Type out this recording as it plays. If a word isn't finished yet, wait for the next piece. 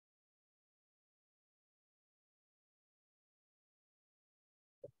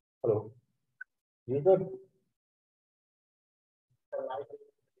Hello जी sir.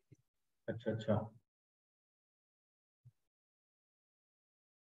 अच्छा अच्छा।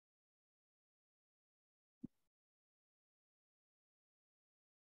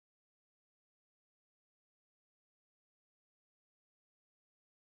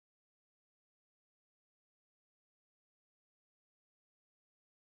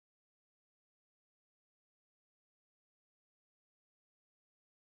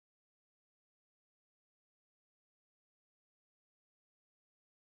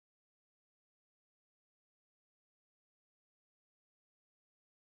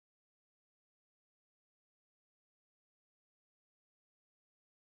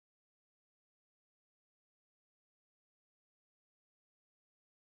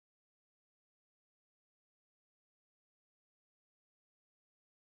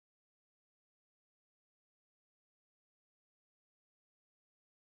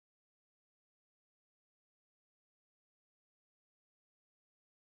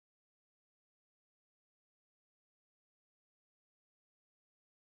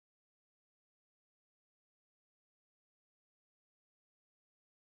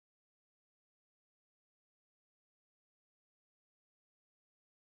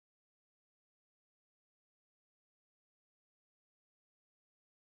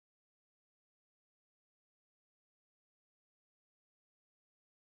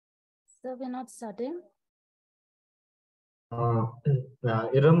 So we're not starting.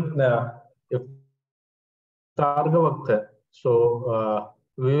 Iram इफ्तार का वक्त है, so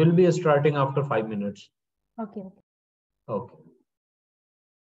we will be starting after 5 minutes. Okay. Okay.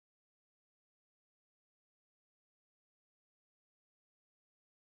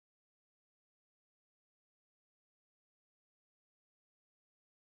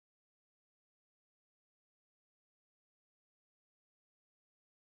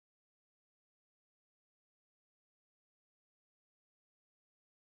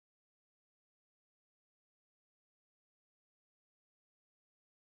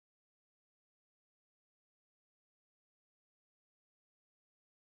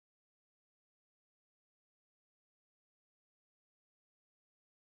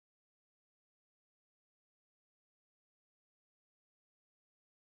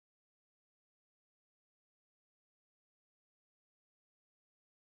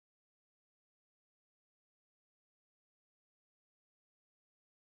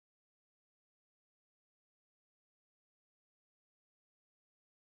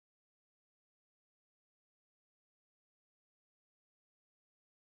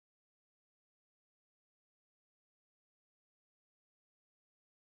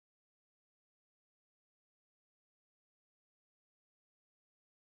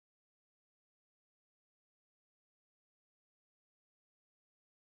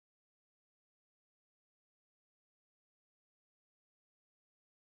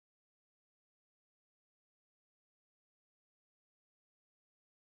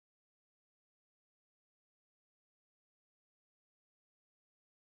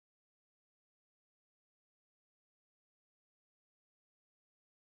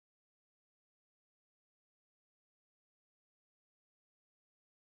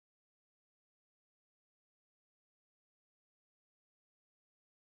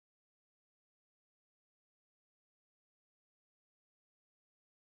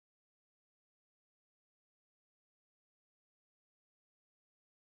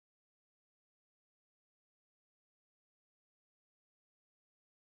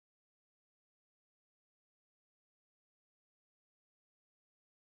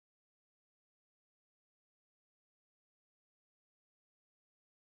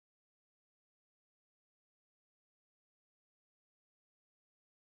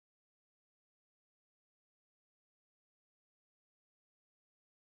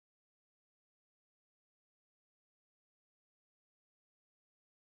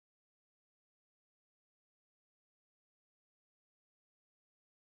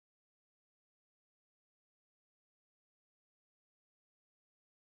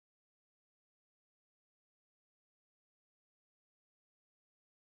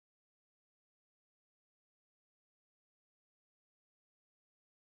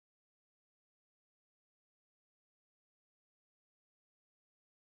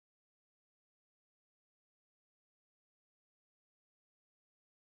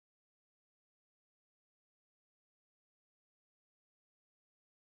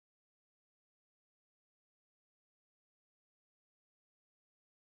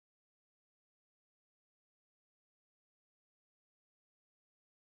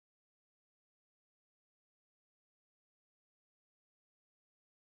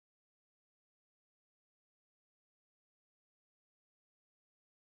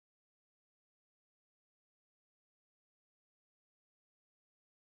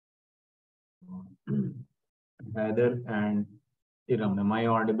 Heather and Iram, am I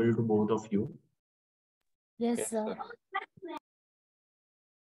audible to both of you? Yes, sir.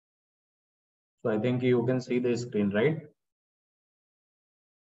 So I think you can see the screen, right?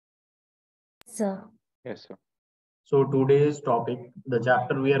 Sir. Yes, sir. So today's topic, the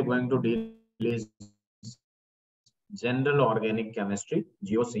chapter we are going to deal is General Organic Chemistry,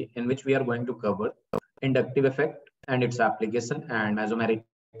 GOC, in which we are going to cover inductive effect and its application, and mesomeric,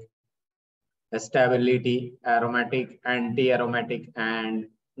 stability, aromatic, anti-aromatic, and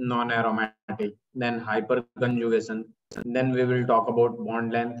non-aromatic, then hyperconjugation. Then we will talk about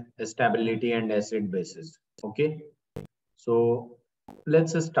bond length, stability, and acid bases. Okay. So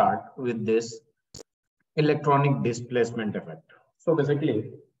let's start with this electronic displacement effect. So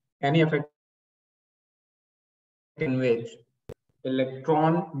basically, any effect in which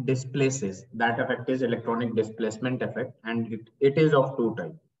electron displaces, that effect is electronic displacement effect, and it is of two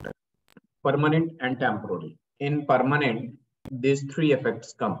types: permanent and temporary. In permanent, these three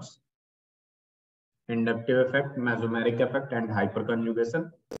effects comes: inductive effect, mesomeric effect, and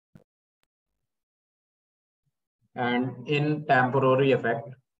hyperconjugation. And in temporary effect,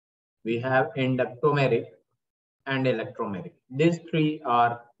 we have inductomeric and electromeric. These three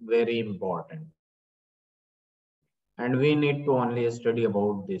are very important, and we need to only study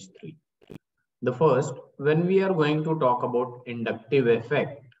about these three. The first, when we are going to talk about inductive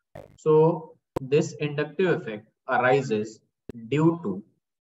effect, so this inductive effect arises due to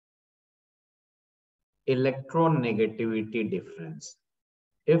electronegativity difference.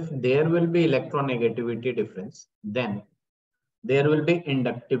 If there will be electronegativity difference, then there will be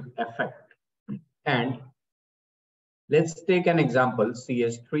inductive effect. And let's take an example: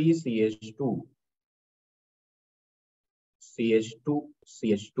 CH3, CH2, CH2,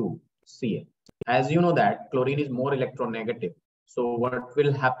 CH2, Cl. As you know that chlorine is more electronegative. So what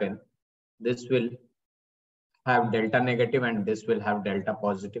will happen? This will have delta negative and this will have delta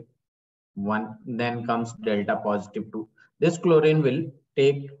positive. One, then comes delta positive 2. This chlorine will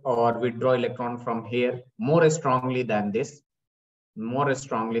take or withdraw electron from here more strongly than this,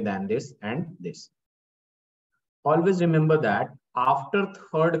 and this. Always remember that after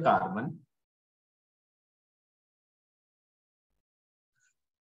third carbon,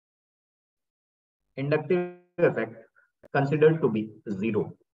 inductive effect considered to be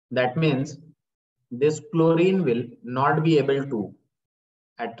 0. That means this chlorine will not be able to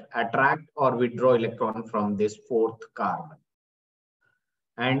attract or withdraw electron from this fourth carbon.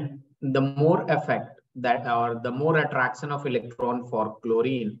 And the more effect that, or the more attraction of electron for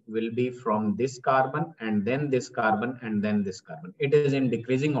chlorine will be from this carbon and then this carbon and then this carbon. It is in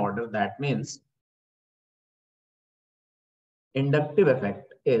decreasing order. That means inductive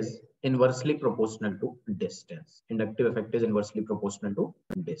effect is inversely proportional to distance. Inductive effect is inversely proportional to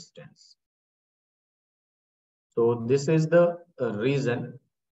distance. So this is the reason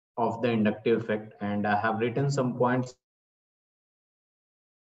of the inductive effect, and I have written some points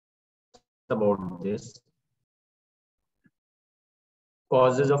about this.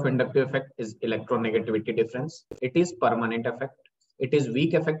 Causes of inductive effect is electronegativity difference. It is permanent effect. It is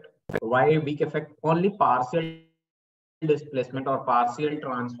weak effect. Why weak effect? Only partial displacement or partial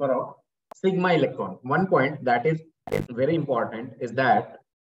transfer of sigma electron. One point that is very important is that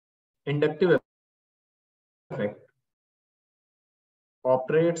inductive effect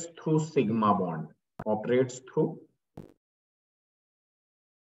operates through sigma bond. Operates through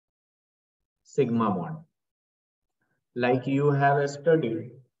sigma bond. Like you have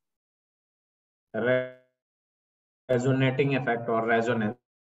studied resonating effect or resonance,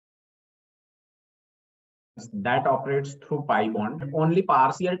 that operates through pi bond. Only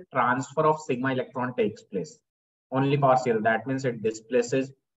partial transfer of sigma electron takes place. Only partial. That means it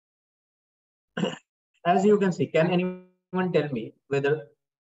displaces. As you can see, can anyone tell me whether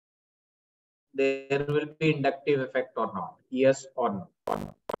there will be inductive effect or not? Yes or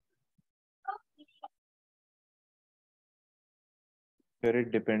no? Sir,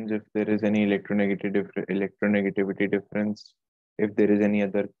 it depends if there is any electronegativity difference. If there is any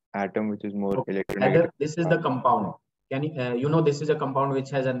other atom which is more electronegative. Either this is the compound. Can you, you know, this is a compound which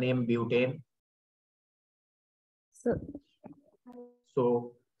has a name butane.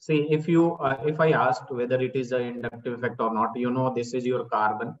 So see, if you if I asked whether it is an inductive effect or not, you know, this is your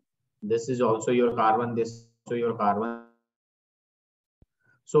carbon. This is also your carbon. This is also your carbon.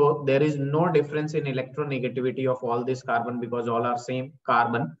 So there is no difference in electronegativity of all this carbon because all are same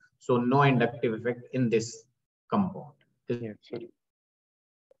carbon. So no inductive effect in this compound. Yes, sir.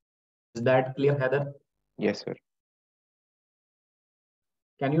 Is that clear, Heather? Yes, sir.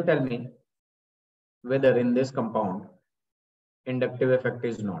 Can you tell me whether in this compound inductive effect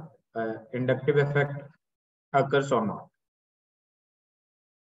is not? inductive effect occurs or not?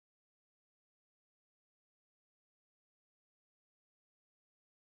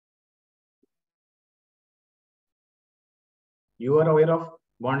 You are aware of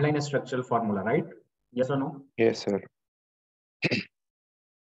bond line structural formula, right? Yes or no? Yes, sir.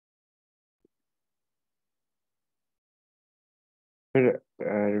 Sir,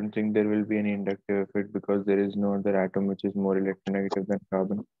 I don't think there will be any inductive effect because there is no other atom which is more electronegative than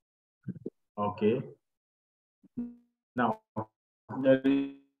carbon. Okay. Now, there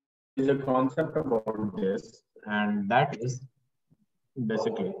is a concept about this, and that is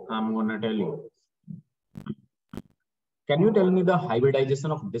basically, I'm going to tell you. Can you tell me the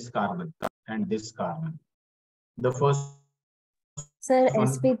hybridization of this carbon and this carbon? The first one. Sir,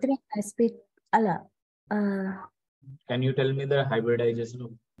 sp3 ala. Can you tell me the hybridization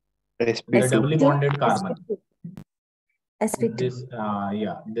of sp2. the doubly bonded carbon? sp2. This,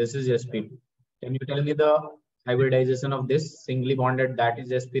 yeah, this is sp2. Can you tell me the hybridization of this singly bonded, that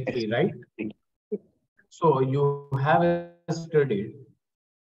is sp3, right? So you have studied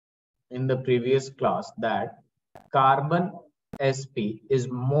in the previous class that carbon sp is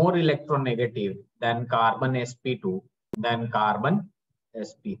more electronegative than carbon sp2 than carbon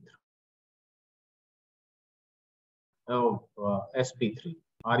sp3. Oh, sp3.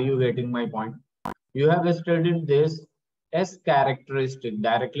 Are you getting my point? You have studied this S characteristic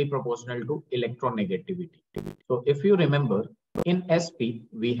directly proportional to electronegativity. So if you remember, in sp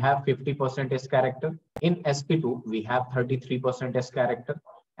we have 50% S character, in sp2 we have 33% S character,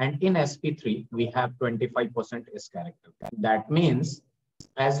 and in sp3 we have 25% S character. That means,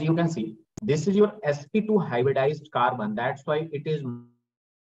 as you can see, this is your sp2 hybridized carbon. That's why it is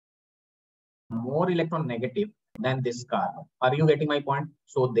more electronegative than this carbon. Are you getting my point?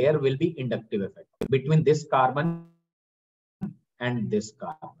 So there will be inductive effect between this carbon and this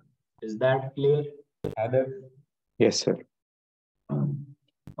carbon. Is that clear? Yes, sir.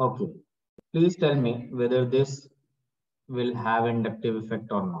 Okay. Please tell me whether this will have inductive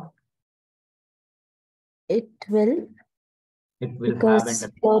effect or not. It will. It will Because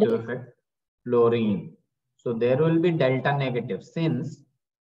have inductive effect. Fluorine. So there will be delta negative, since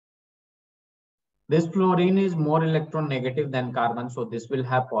this fluorine is more electronegative than carbon, so this will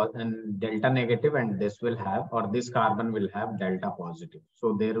have delta negative, and this will have, or this carbon will have delta positive.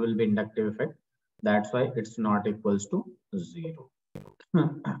 So there will be inductive effect. That's why it's not equals to 0.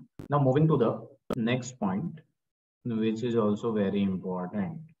 Now moving to the next point, which is also very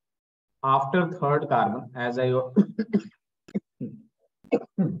important. After third carbon, as I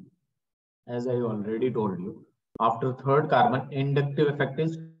already told you, after third carbon, inductive effect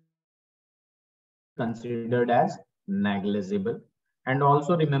is considered as negligible. And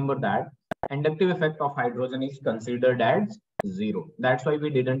also remember that inductive effect of hydrogen is considered as 0. That's why we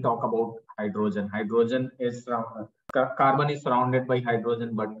didn't talk about hydrogen. Hydrogen is carbon is surrounded by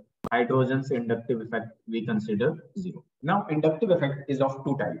hydrogen, but hydrogen's inductive effect we consider 0. Now inductive effect is of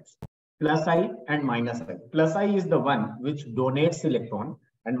two types, plus I and minus I. Plus I is the one which donates electron,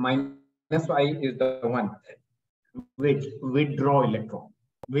 and minus I is the one which withdraw electron.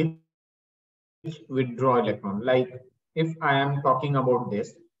 Withdraw electron. Like if I am talking about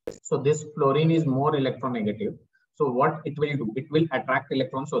this, so this fluorine is more electronegative. So what it will do? It will attract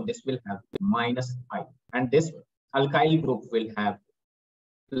electrons. So this will have minus I, and this alkyl group will have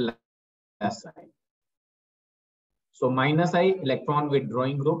plus I. So minus I, electron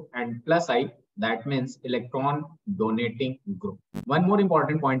withdrawing group, and plus I, that means electron donating group. One more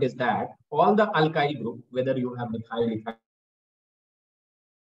important point is that all the alkyl group, whether you have methyl,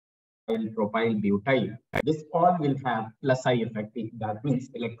 ethyl, propyl, butyl, this all will have plus I effect. That means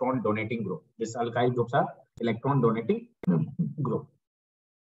electron donating group. These alkyl groups are electron donating group.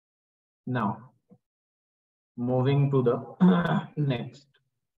 Now, moving to the next,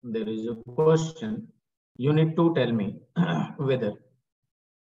 there is a question. You need to tell me whether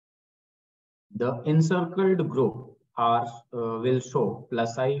the encircled group are will show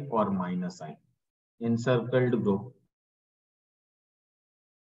plus I or minus I. Encircled group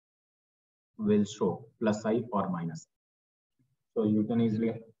will show plus I or minus I. So you can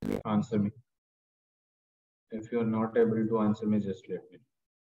easily answer me. If you're not able to answer me, just let me.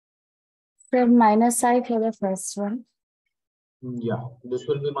 Sir, minus I for the first one. Yeah, this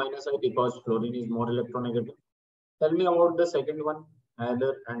will be minus I because fluorine is more electronegative. Tell me about the second one,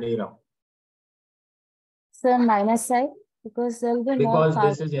 Heather and Ira. Sir, minus I, because there will be more Because carbon.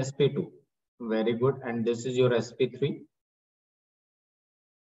 this is sp2. Very good. And this is your sp3.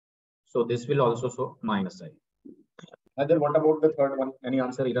 So this will also show minus I. Heather, what about the third one? Any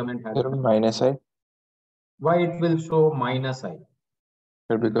answer, Ira and Heather? Minus I. Why it will show minus I?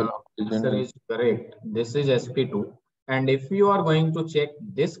 Sir, because The answer oxygen is correct. This is sp2. And if you are going to check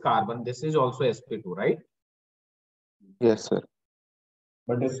this carbon, this is also sp2, right? yes, sir.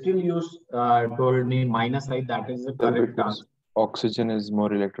 But still you told me minus I, that is the Sir, correct because answer. oxygen is more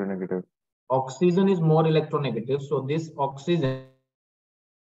electronegative. Oxygen is more electronegative. So this oxygen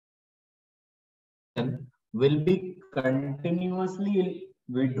will be continuously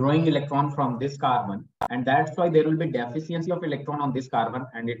withdrawing electron from this carbon, and that's why there will be deficiency of electron on this carbon,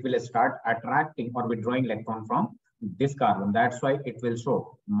 and it will start attracting or withdrawing electron from this carbon. That's why it will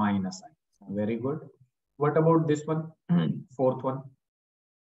show minus I. Very good. What about this one? Fourth one.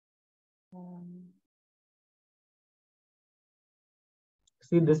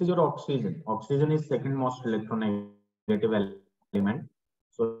 See, this is your oxygen. Oxygen is second most electronegative element.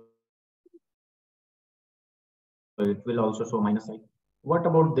 So it will also show minus I. What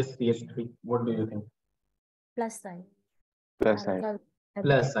about this CH3? What do you think? Plus I. Plus I.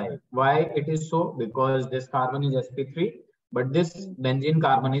 Plus I. Why it is so? Because this carbon is sp3, but this benzene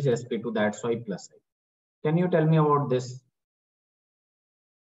carbon is sp2. That's why plus I. Can you tell me about this?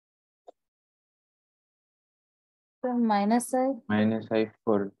 So minus I. Minus I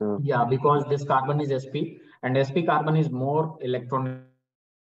for the. Yeah, because this carbon is sp, and sp carbon is more electronegative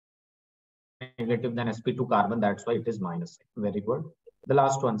than sp2 carbon. That's why it is minus I. Very good. The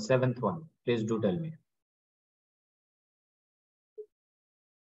last one, seventh one. Please do tell me.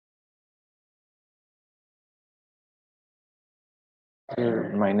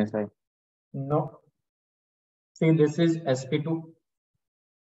 Minus I. No. See, this is sp2.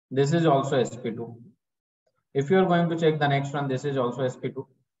 This is also sp2. If you are going to check the next one, this is also sp2.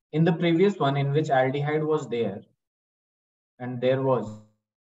 In the previous one, in which aldehyde was there, and there was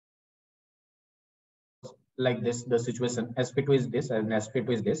like this, the situation, sp2 is this and sp2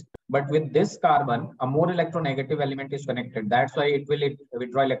 is this. But with this carbon, a more electronegative element is connected. That's why it will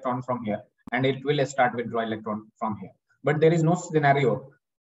withdraw electron from here, and it will start withdraw electron from here. But there is no scenario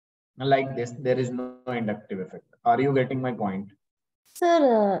like this. There is no inductive effect. Are you getting my point?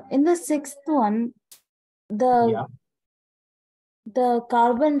 Sir, in the sixth one, the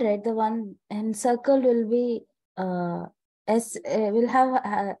carbon, right, the one encircled will be will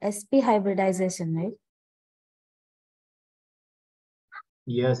have sp hybridization, right?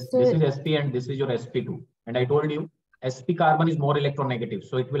 Yes, So, this is sp and this is your sp2. And I told you sp carbon is more electronegative,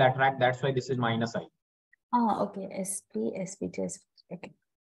 so it will attract. That's why this is minus I. okay, sp2, okay.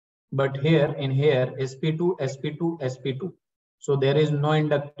 But here in here sp2, sp2, sp2. So there is no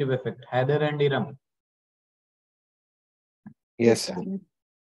inductive effect. Heather and Iram. Yes, sir.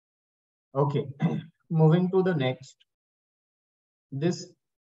 Okay. Moving to the next. This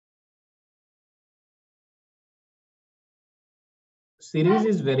series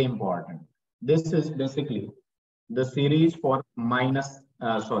is very important. This is basically the series for minus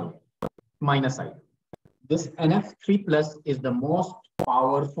I. This NF3 plus is the most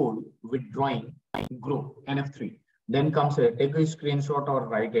powerful withdrawing group, NF3. Then comes take a screenshot or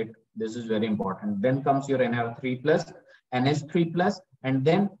write it. This is very important. Then comes your NF3 plus, NH3 plus, and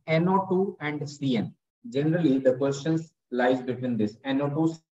then NO2 and CN. Generally, the questions lies between this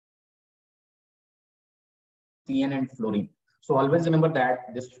NO2, CN, and fluorine. So always remember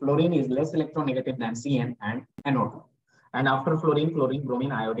that this fluorine is less electronegative than CN and NO2. And after fluorine, chlorine,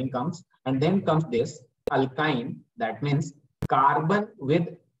 bromine, iodine comes, and then comes this alkyne. That means carbon with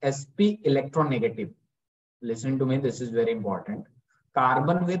sp electronegative. Listen to me, this is very important.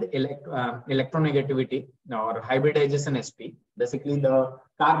 Carbon with electronegativity or hybridization sp, basically the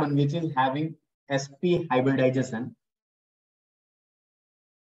carbon which is having sp hybridization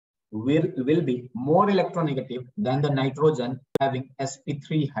will be more electronegative than the nitrogen having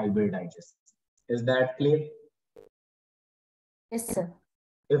sp3 hybridization. Is that clear? Yes, sir.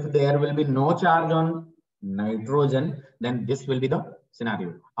 If there will be no charge on nitrogen, then this will be the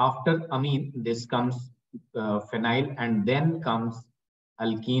scenario. After amine, this comes phenyl, and then comes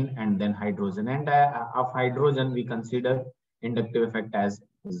alkene, and then hydrogen. And of hydrogen, we consider inductive effect as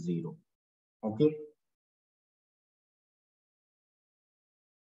 0. Okay.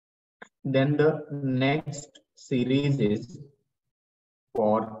 Then the next series is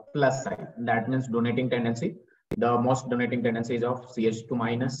for plus side. That means donating tendency. The most donating tendency is of CH2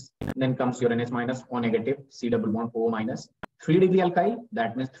 minus. Then comes your NH minus, O negative, C double bond, O minus. 3 degree alkyl,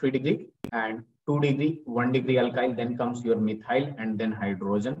 that means 3 degree, and 2 degree, 1 degree alkyl. Then comes your methyl, and then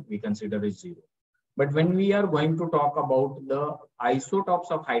hydrogen we consider is 0. But when we are going to talk about the isotopes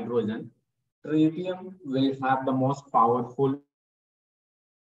of hydrogen, tritium will have the most powerful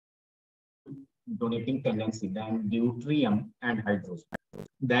donating tendency than deuterium and hydrogen.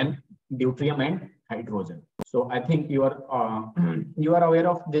 then deuterium and hydrogen. So I think you are you are aware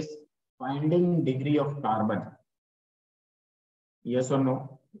of this finding degree of carbon. Yes or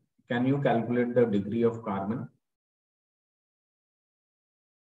no? Can you calculate the degree of carbon?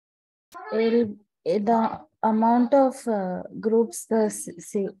 The amount of groups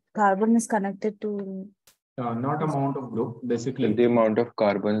the carbon is connected to. Not amount of group, basically. The amount of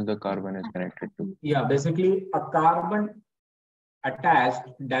carbons the carbon is connected to. Yeah, basically a carbon attached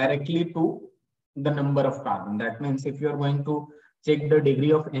directly to the number of carbon. That means if you are going to check the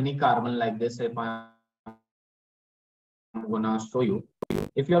degree of any carbon like this, if I'm gonna show you,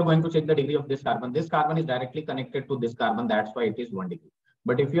 if you are going to check the degree of this carbon is directly connected to this carbon, that's why it is 1 degree.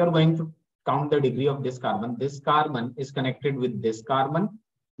 But if you are going to count the degree of this carbon is connected with this carbon,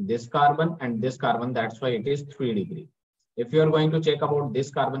 and this carbon, that's why it is 3 degree. If you are going to check about this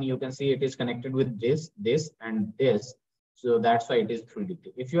carbon, you can see it is connected with this and this, so that's why it is 3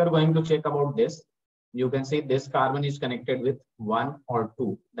 degree. If you are going to check about this, you can see this carbon is connected with 1 or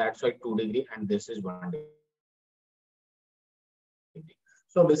 2, that's why 2 degree, and this is 1 degree.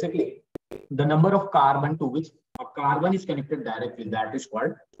 So basically, the number of carbon to which a carbon is connected directly, that is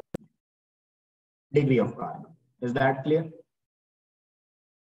called degree of carbon. Is that clear?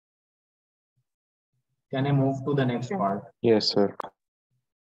 Can I move to the next part? Yes, sir.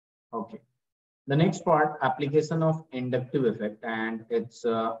 Okay. The next part, application of inductive effect, and it's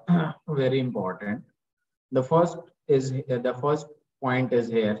very important. The first point is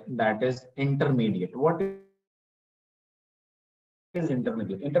here, that is intermediate. What is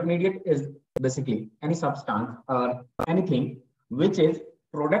intermediate? Intermediate is basically any substance or anything which is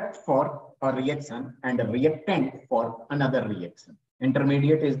product for a reaction and a reactant for another reaction.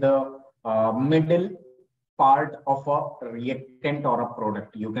 Intermediate is the middle part of a reactant or a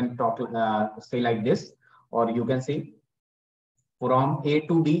product. You can talk say like this, or you can say from A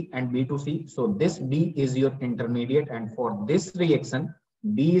to B and B to C. So this B is your intermediate, and for this reaction,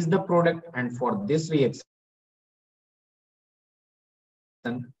 B is the product, and for this reaction,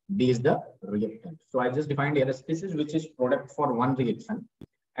 B is the reactant. So I just defined here a species which is product for one reaction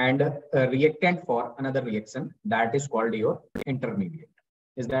and a reactant for another reaction. That is called your intermediate.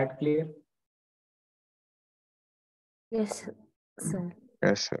 Is that clear? Yes, sir.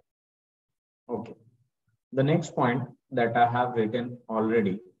 Yes, sir. Okay. The next point that I have written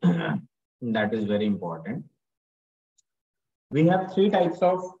already, that is very important. We have 3 types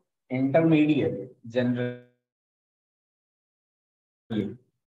of intermediate generally.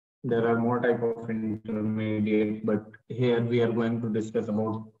 There are more type of intermediate, but here we are going to discuss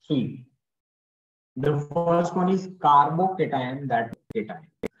about 3. The first one is carbocation, that cation,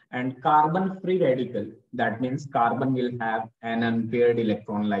 and carbon free radical. That means carbon will have an unpaired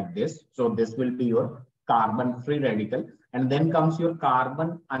electron like this. So this will be your carbon free radical. And then comes your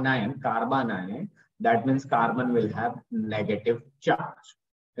carbon anion. That means carbon will have negative charge.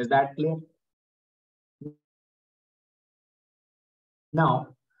 Is that clear? Now,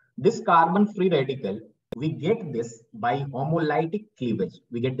 this carbon free radical, we get this by homolytic cleavage.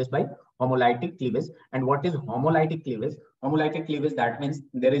 And what is homolytic cleavage? Homolytic cleavage, that means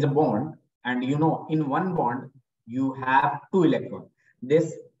there is a bond, and you know, in one bond, you have 2 electrons.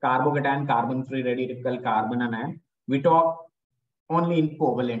 This carbocation, carbon free radical, carbon anion, we talk only in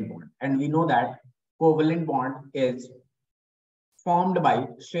covalent bond. And we know that covalent bond is formed by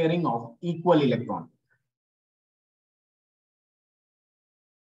sharing of equal electron.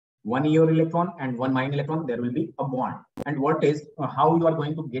 One your electron and one mine electron, there will be a bond. And what is how you are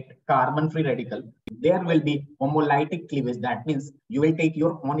going to get carbon free radical? There will be homolytic cleavage. That means you will take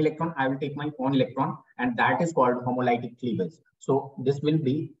your own electron, I will take my own electron, and that is called homolytic cleavage. So this will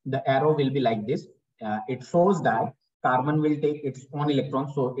be, the arrow will be like this. It shows that carbon will take its own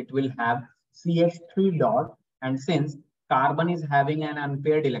electron, so it will have CH3 dot, and since carbon is having an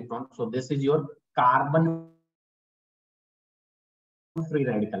unpaired electron, so this is your carbon free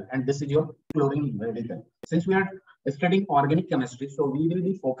radical, and this is your chlorine radical. Since we are studying organic chemistry, so we will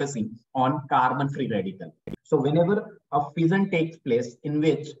be focusing on carbon free radical. So whenever a fission takes place in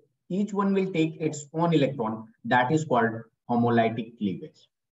which each one will take its own electron, that is called homolytic cleavage.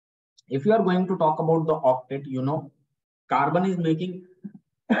 If you are going to talk about the octet, you know, carbon is making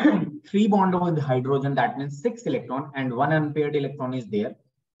 3 bonds with hydrogen, that means 6 electron, and 1 unpaired electron is there,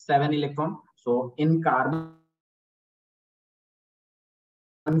 7 electron. So in carbon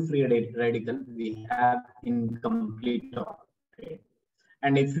free radical, we have incomplete octet.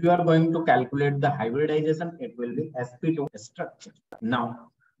 And if you are going to calculate the hybridization, it will be sp2 structure.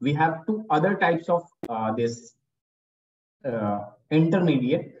 Now we have 2 other types of this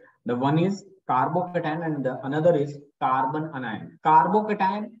intermediate. The one is carbocation and the another is carbon anion.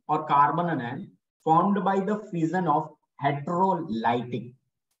 Carbocation or carbon anion formed by the fission of heterolytic.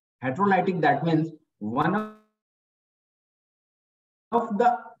 Heterolytic, that means one of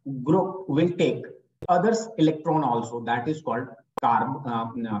the group will take others electron also. That is called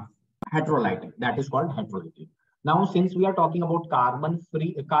heterolytic. That is called heterolytic. Now, since we are talking about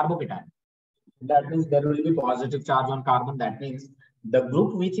carbon-free carbocation, that means there will be positive charge on carbon. That means the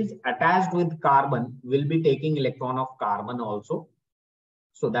group which is attached with carbon will be taking electron of carbon also.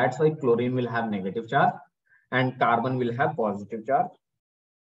 So that's why chlorine will have negative charge and carbon will have positive charge.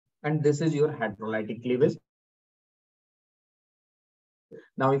 And this is your heterolytic cleavage.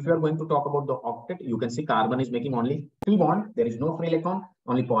 Now, if you are going to talk about the octet, you can see carbon is making only 3 bonds. There is no free electron,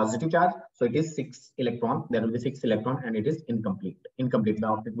 only positive charge. So it is 6 electron. There will be 6 electron and it is incomplete. Incomplete. The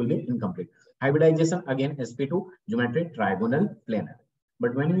octet will be incomplete. Hybridization, again, sp2, geometry, trigonal, planar.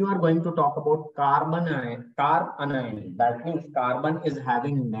 But when you are going to talk about carbon anion, that means carbon is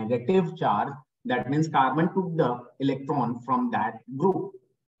having negative charge. That means carbon took the electron from that group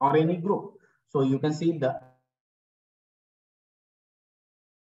or any group. So you can see the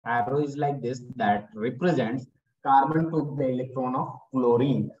arrow is like this, that represents carbon took the electron of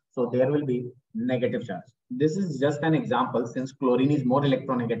chlorine. So there will be negative charge. This is just an example since chlorine is more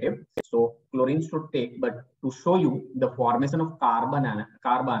electronegative. So chlorine should take, but to show you the formation of carbon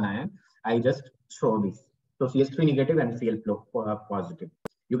anion, I just show this. So CH3 negative and Cl positive.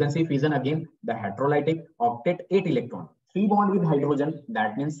 You can see fission again, the heterolytic octet 8 electron. 3 bond with hydrogen,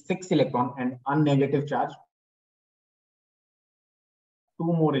 that means 6 electron and unnegative charge. 2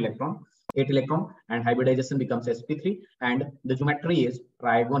 more electron, 8 electron, and hybridization becomes sp3, and the geometry is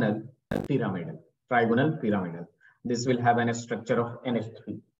trigonal pyramidal. Trigonal pyramidal. This will have a structure of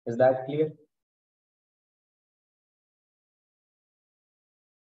NH3. Is that clear?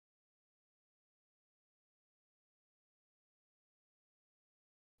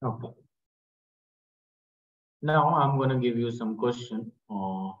 Okay. Now I'm going to give you some question.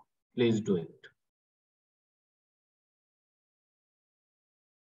 Please do it.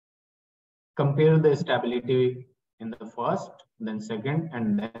 Compare the stability in the first, then second,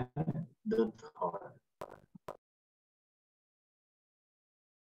 and then the third.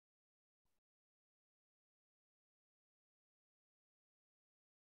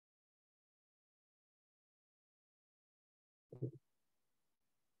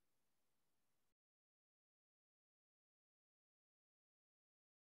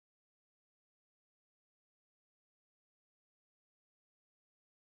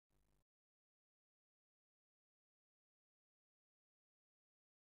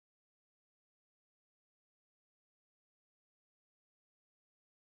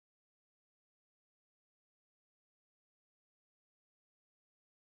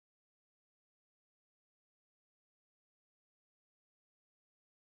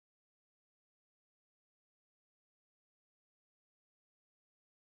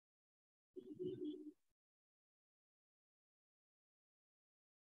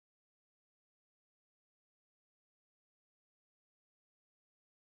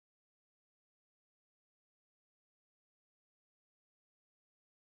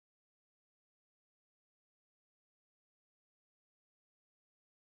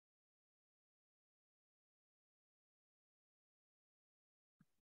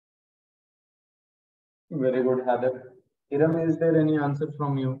 Very good, Heather. Hiram, is there any answer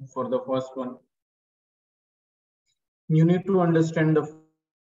from you for the first one? You need to understand the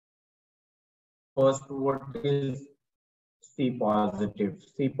first, what is C positive.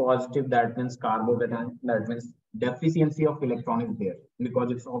 C positive, that means carbocation, that means deficiency of electron is there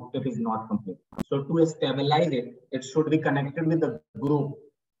because its octet is not complete. So to stabilize it, it should be connected with the group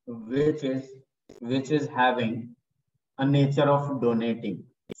which is having a nature of donating.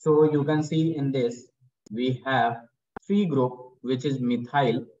 So you can see in this, we have 3 group, which is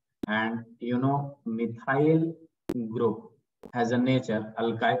methyl, and you know, methyl group has a nature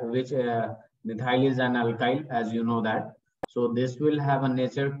alkyl, which methyl is an alkyl, as you know that. So this will have a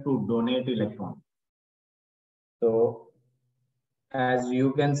nature to donate electron. So as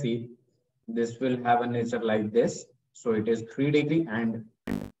you can see, this will have a nature like this. So it is 3 degree and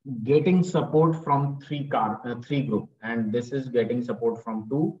getting support from 3 group, and this is getting support from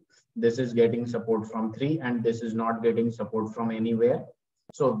 2, this is getting support from 3, and this is not getting support from anywhere.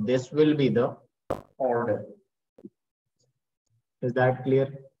 So this will be the order. Is that clear?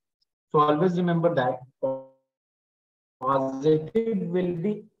 So always remember that positive will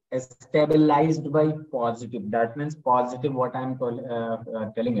be stabilized by positive. That means positive, what I'm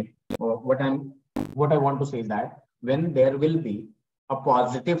telling it, or what I want to say is that when there will be a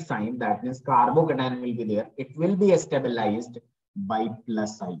positive sign, that means carbocation will be there. It will be stabilized by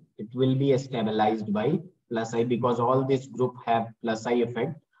plus I. It will be stabilized by plus I because all this group have plus I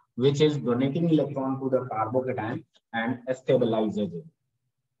effect, which is donating electron to the carbocation and stabilizes it.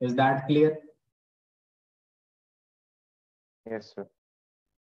 Is that clear? Yes, sir.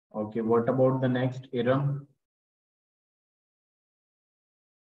 Okay, what about the next, Iram?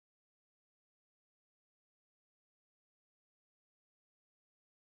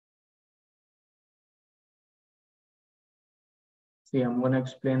 See, I'm going to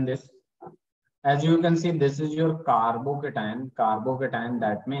explain this. As you can see, this is your carbocation. Carbocation,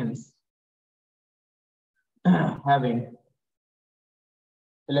 that means having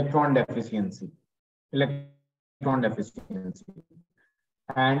electron deficiency. Electron deficiency.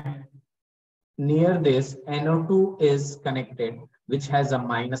 And near this, NO2 is connected, which has a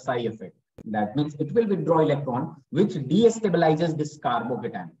minus I effect. That means it will withdraw electron, which destabilizes this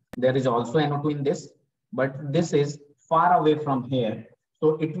carbocation. There is also NO2 in this, but this is far away from here.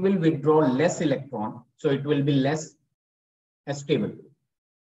 So it will withdraw less electron. So it will be less stable.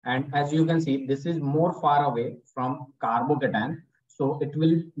 And as you can see, this is more far away from carbocation. So it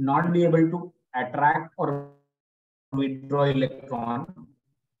will not be able to attract or withdraw electron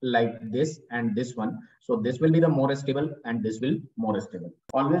like this and this one. So this will be the more stable and this will more stable.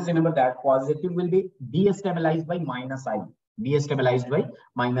 Always remember that positive will be destabilized by minus I. Destabilized by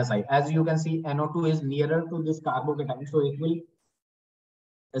minus I. As you can see, NO2 is nearer to this carbocation. So it will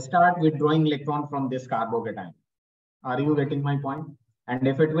start withdrawing electron from this carbocation. Are you getting my point? And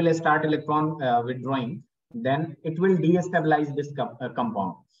if it will start electron withdrawing, then it will destabilize this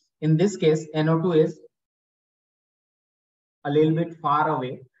compound. In this case, NO2 is a little bit far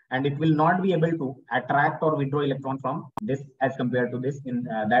away and it will not be able to attract or withdraw electron from this as compared to this.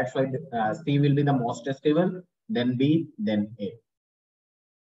 That's why C will be the most stable, then B, then A.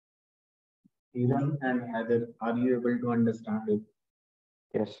 Iran and Heather, are you able to understand it?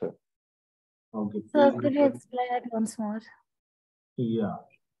 Yes, sir. Okay. So could you explain it once more? Yeah.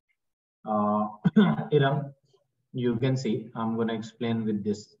 Iram, you can see, I'm going to explain with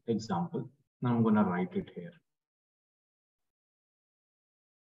this example. I'm going to write it here.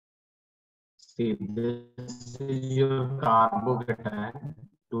 See, this is your carbocation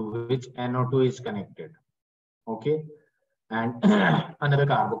to which NO2 is connected. Okay. And another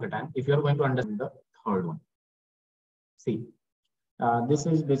carbocation, if you're going to understand the third one. See, this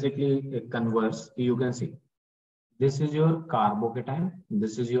is basically a converse. You can see, this is your carbocation.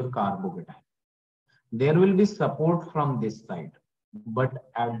 This is your carbocation. There will be support from this side, but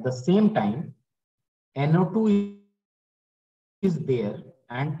at the same time, NO2 is there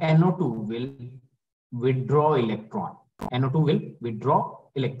and NO2 will withdraw electron. NO2 will withdraw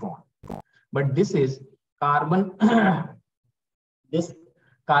electron. But this is carbon, this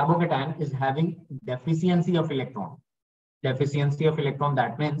carbocation is having deficiency of electron. Deficiency of electron,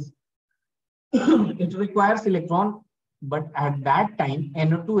 that means it requires electron, but at that time,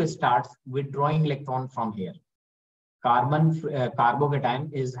 NO2 starts withdrawing electron from here. Carbocation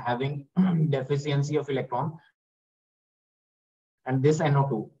is having deficiency of electron, and this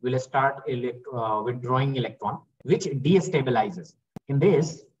NO2 will start withdrawing electron, which destabilizes. In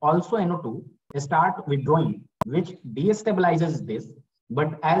this, also NO2 start withdrawing, which destabilizes this.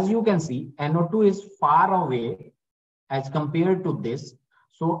 But as you can see, NO2 is far away as compared to this.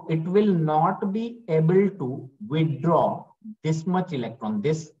 So it will not be able to withdraw this much electron,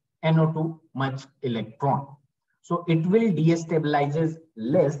 this NO2 much electron. So it will destabilizes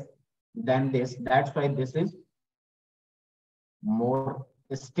less than this. That's why this is more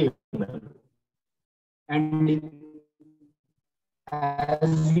stable. And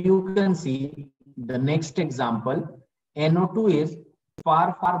as you can see, the next example, NO2 is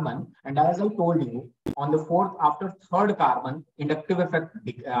far carbon, and as I told you, on the fourth after third carbon, inductive effect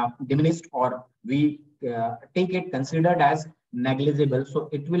diminished, or we take it considered as negligible. So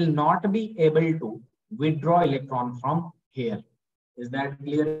it will not be able to withdraw electron from here. Is that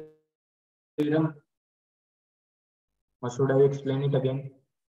clear? Or should I explain it again?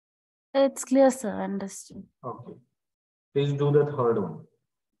 It's clear, sir. Understood. Okay. Please do the third one.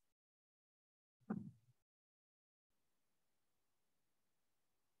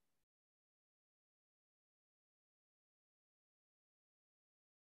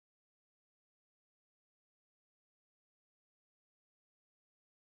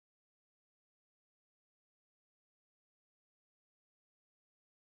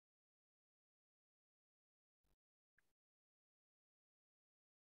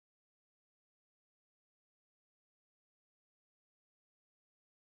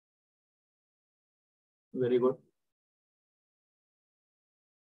 Very good.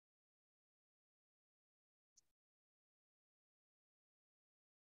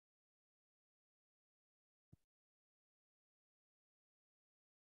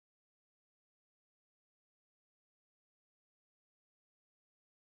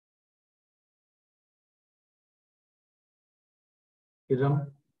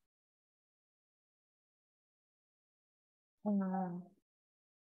 Kiran?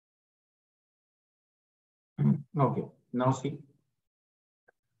 Okay, now see.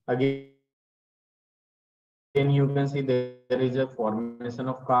 Again, you can see there is a formation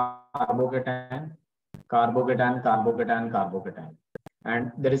of carbocation, carbocation, carbocation, carbocation.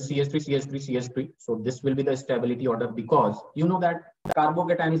 And there is CH3, CH3, CH3. So this will be the stability order, because you know that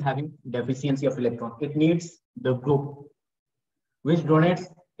carbocation is having deficiency of electron. It needs the group which donates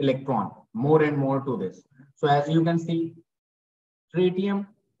electron more and more to this. So as you can see, tritium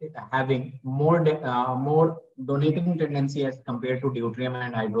having more donating tendency as compared to deuterium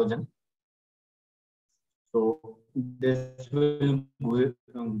and hydrogen. So this will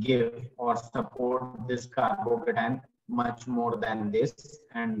give or support this carbocation much more than this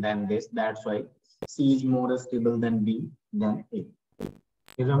and than this. That's why C is more stable than B than A.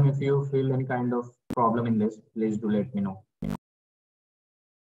 Hiram, if you feel any kind of problem in this, please do let me know.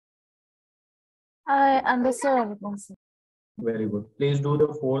 I understood everything, sir. Very good. Please do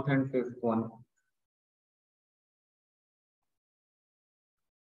the fourth and fifth one.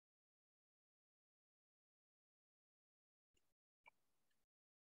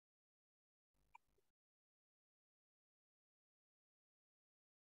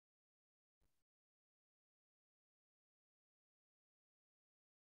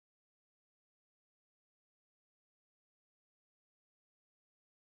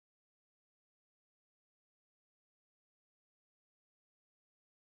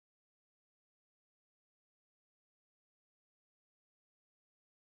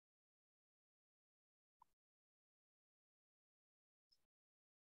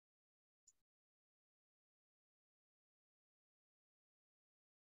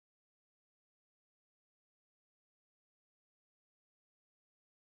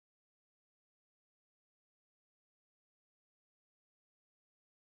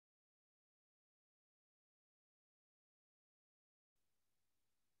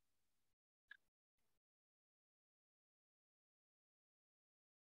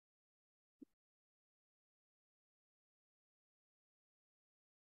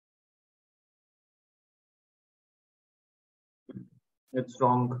 It's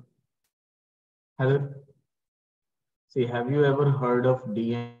wrong. Hello. See, have you ever heard of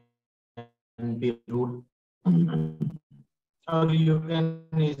DNP rule? Or you can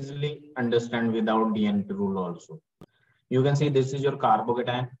easily understand without DNP rule also. You can see this is your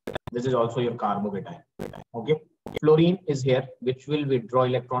carbocation. This is also your carbocation. Okay. Fluorine is here, which will withdraw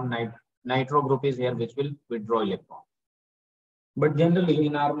electron. Nitro group is here, which will withdraw electron. But generally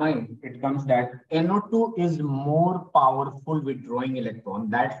in our mind, it comes that NO2 is more powerful withdrawing electron.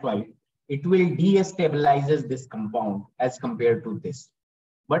 That's why it will destabilizes this compound as compared to this.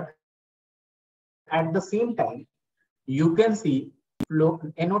 But at the same time, you can see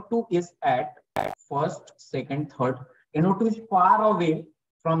NO2 is at first, second, third. NO2 is far away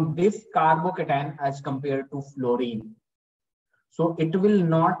from this carbocation as compared to fluorine. So it will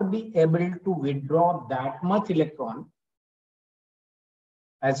not be able to withdraw that much electron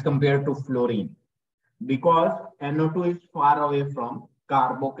as compared to fluorine, because NO2 is far away from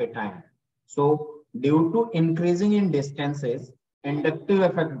carbocation. So due to increasing in distances, inductive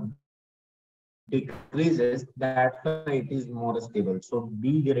effect decreases. That's why it is more stable. So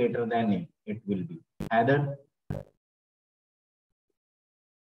B greater than A, it will be. Either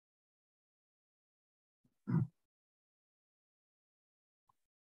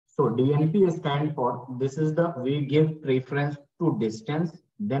so DNP stand for, this is the, we give preference to distance,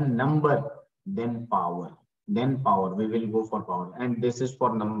 then number, then power. Then power, we will go for power. And this is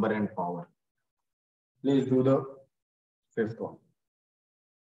for number and power. Please do the fifth one.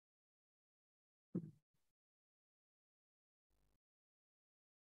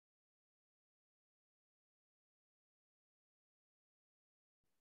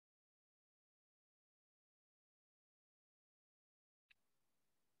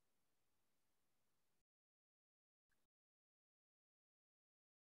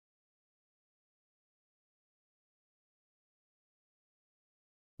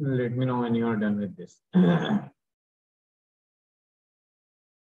 Let me know when you are done with this.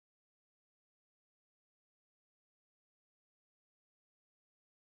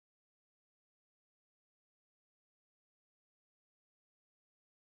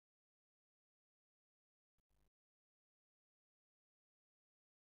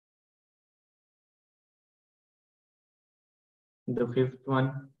 The fifth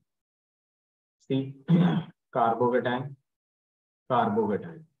one, see, carbocation,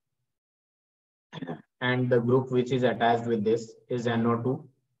 carbocation. And the group which is attached with this is NO2,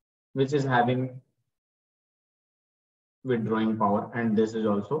 which is having withdrawing power, and this is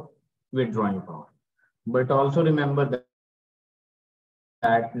also withdrawing power. But also remember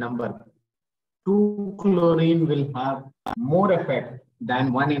that number 2 chlorine will have more effect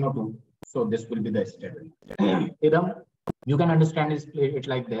than 1 NO2. So this will be the stable. Idam, you can understand it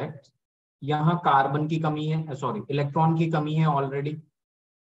like that. यहाँ carbon की कमी है, sorry, electron की कमी है already.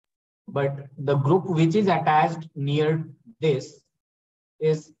 But the group which is attached near this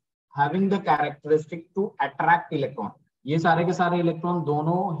is having the characteristic to attract electron. ये सारे के सारे इलेक्ट्रॉन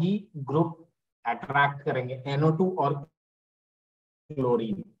दोनों ही ग्रुप अट्रैक्ट करेंगे, NO2 और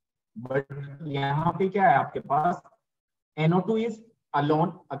क्लोरीन. बट यहाँ पे क्या है आपके पास, NO2 इज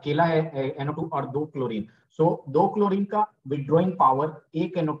अलोन, अकेला है NO2 और 2 क्लोरीन. सो 2 क्लोरीन का विड्रॉइंग पावर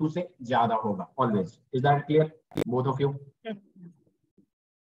 1 NO2 से ज्यादा होगा always. Is that clear both of you?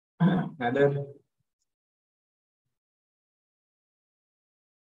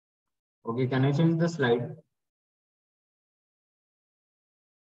 Okay, can I change the slide?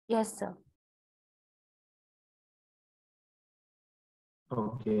 Yes, sir.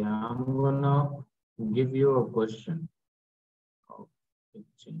 Okay, I'm gonna give you a question. Oh, it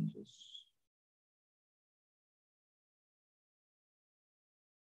changes.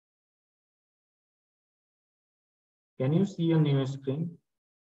 Can you see a new screen?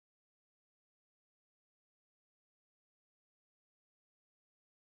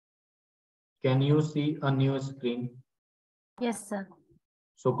 Can you see a new screen? Yes, sir.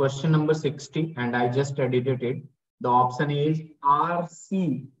 So question number 60, and I just edited it. The option is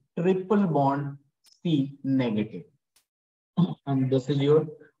RC triple bond C negative. And this is your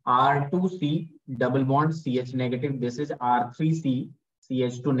R2C double bond CH negative. This is R3C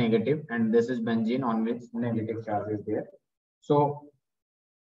CH2 negative. And this is benzene on which negative charge is there. So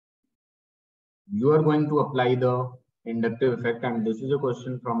you are going to apply the inductive effect. And this is a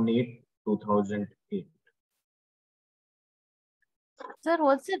question from NEET 2008. Sir,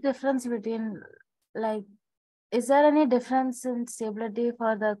 what's the difference between, like, is there any difference in stability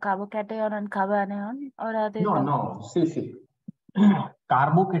for the carbocation and carbanion, or are they? No. See.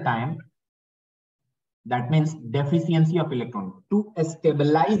 Carbocation, that means deficiency of electron. To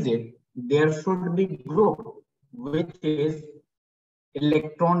stabilize it, there should be group which is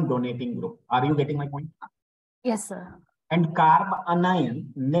electron donating group. Are you getting my point? Yes, sir. And carbanion,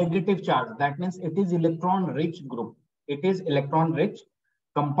 negative charge, that means it is electron rich group. It is electron rich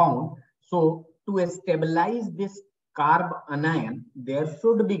compound. So to stabilize this carbanion, there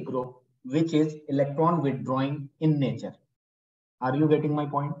should be group which is electron withdrawing in nature. Are you getting my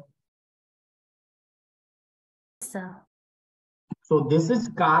point? Yes, sir. So this is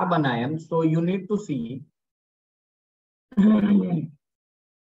carbanion. So you need to see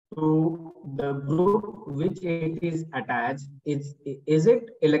to the group which it is attached. Is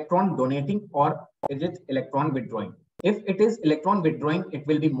it electron donating or is it electron withdrawing? If it is electron withdrawing, it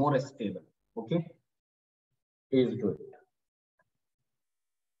will be more stable. Okay, please do it.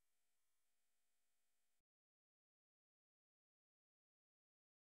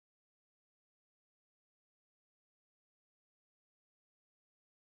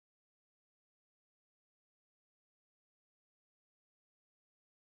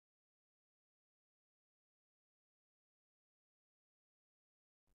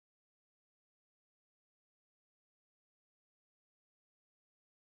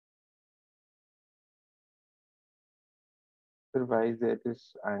 So why is there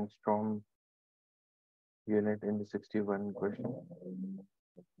this angstrom unit in the 61 question?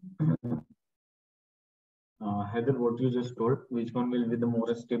 Heather, what you just told, which one will be the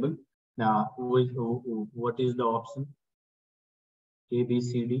more stable? Now, what is the option? A, B,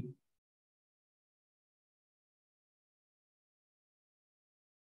 C, D.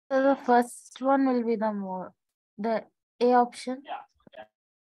 So the first one will be the A option.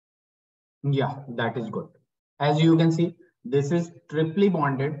 Yeah, that is good. As you can see, this is triply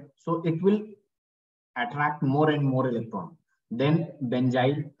bonded, so it will attract more and more electron. Then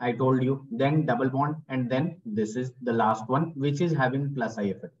benzyl, I told you, then double bond, and then this is the last one, which is having plus I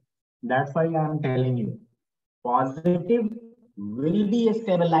effect. That's why I am telling you, positive will be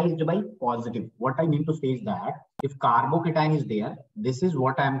stabilized by positive. What I mean to say is that if carbocation is there, this is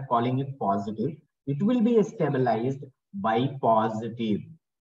what I am calling it positive. It will be stabilized by positive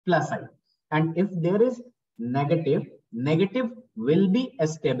plus I. And if there is negative, negative will be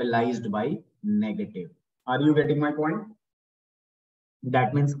stabilized by negative. Are you getting my point?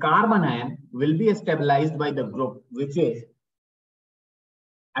 That means carbanion will be stabilized by the group which is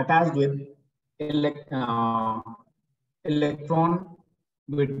attached with electron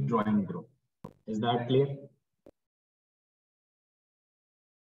withdrawing group. Is that clear?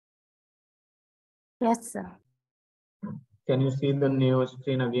 Yes, sir. Can you see the new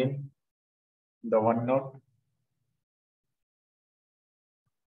screen again? The OneNote?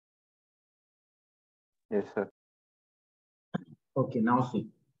 Yes, sir. Okay, now see.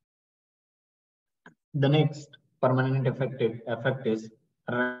 The next permanent effect is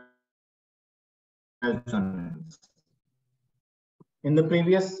resonance. In the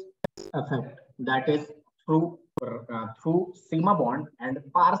previous effect, that is through sigma bond and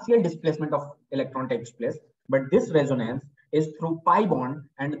partial displacement of electron takes place, but this resonance is through pi bond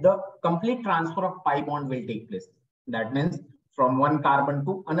and the complete transfer of pi bond will take place. That means from one carbon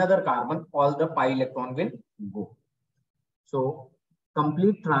to another carbon, all the pi electron will go. So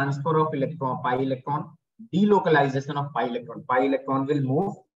complete transfer of electron, pi electron, delocalization of pi electron will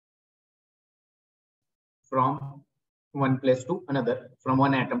move from one place to another, from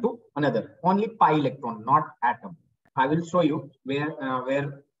one atom to another. Only pi electron, not atom. I will show you where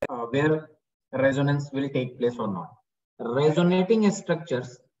resonance will take place or not. Resonating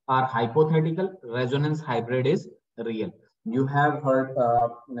structures are hypothetical. Resonance hybrid is real. You have heard,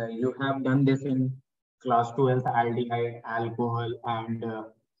 you have done this in class 12, aldehyde, alcohol, and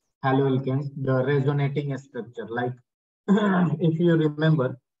haloalkanes. The resonating structure, like if you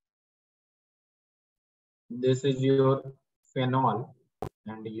remember, this is your phenol,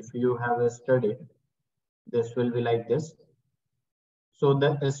 and if you have studied, this will be like this. So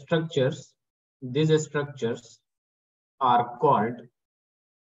the structures, these structures are called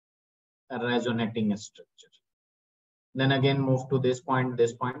a resonating structure. Then again move to this point,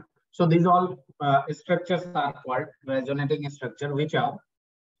 this point. So these all structures are called resonating structure, which are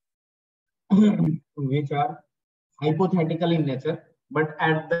which are hypothetical in nature, but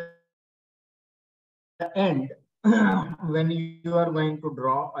at the end when you are going to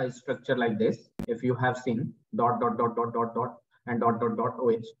draw a structure like this, if you have seen dot dot dot dot dot dot and dot dot dot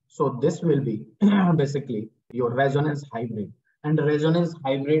OH, so this will be basically your resonance hybrid, and resonance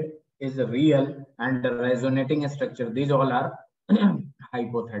hybrid is real, and the resonating structure, these all are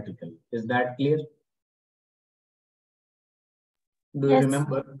hypothetical. Is that clear? Do you Yes.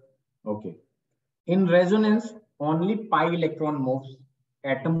 remember? Okay. In resonance, only pi electron moves,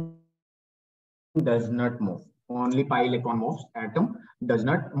 atom does not move. Only pi electron moves, atom does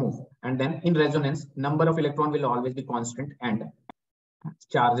not move. And then in resonance, number of electron will always be constant and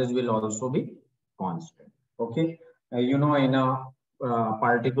charges will also be constant. Okay. You know, in a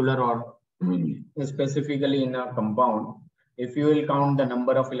particular or specifically in a compound, if you will count the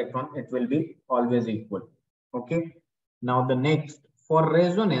number of electron, it will be always equal. Okay. Now the next, for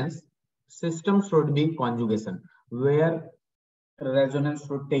resonance, system should be conjugation, where resonance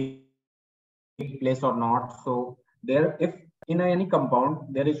should take place or not. So there, if in any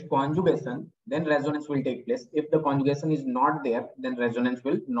compound there is conjugation, then resonance will take place. If the conjugation is not there, then resonance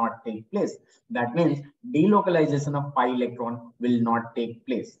will not take place. That means delocalization of pi electron will not take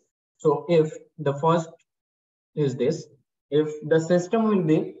place. So if the first is this, if the system will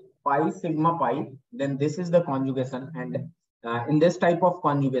be pi sigma pi, then this is the conjugation, and in this type of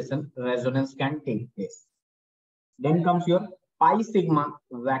conjugation, resonance can take place. Then comes your pi sigma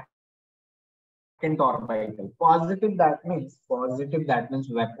vacant orbital. Positive, that means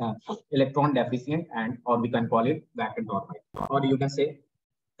electron deficient, and or we can call it vacant orbital, or you can say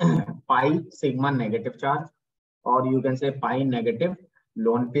pi sigma negative charge, or you can say pi negative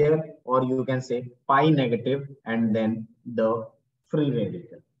lone pair, or you can say pi negative and then the free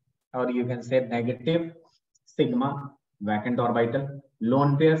radical, or you can say negative sigma vacant orbital,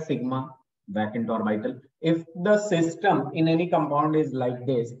 lone pair sigma vacant orbital. If the system in any compound is like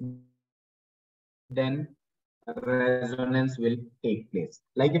this, then resonance will take place.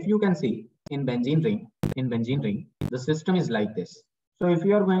 Like if you can see in benzene ring, the system is like this. So if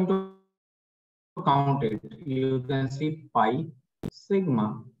you are going to count it, you can see pi,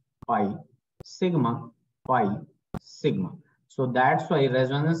 sigma, pi, sigma, pi, sigma. So that's why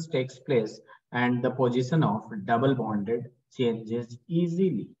resonance takes place and the position of double bonded changes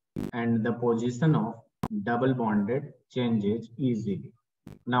easily. And the position of double bonded changes easily.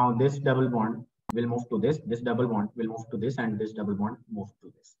 Now this double bond will move to this double bond will move to this, and this double bond move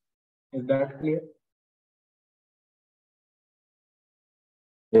to this. Is that clear?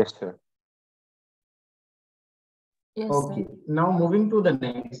 Yes, sir. Yes, Okay, sir. now moving to the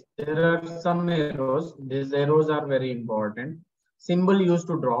next, there are some arrows. These arrows are very important. Symbol used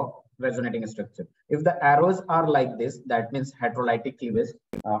to draw resonating structure. If the arrows are like this, that means heterolytic cleavage.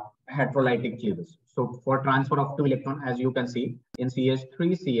 So for transfer of 2 electron, as you can see in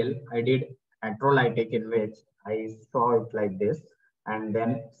CH3Cl, I did heterolytic, in which I saw it like this. And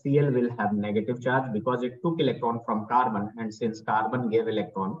then Cl will have negative charge because it took electron from carbon, and since carbon gave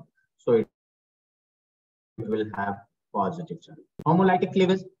electron, so it will have positive charge. Homolytic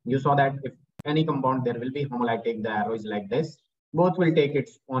cleavage, you saw that if any compound there will be homolytic, the arrow is like this. Both will take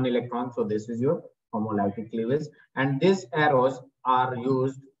its own electron. So this is your homolytic cleavage. And these arrows are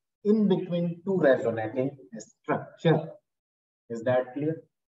used in between two resonating structure. Is that clear?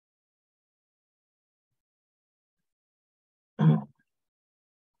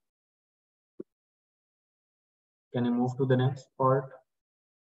 Can I move to the next part?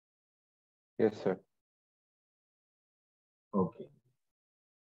 Yes, sir. Okay.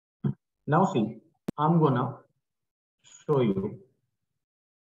 Now see, I'm gonna show you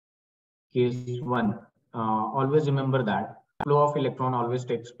case one. Always remember that flow of electron always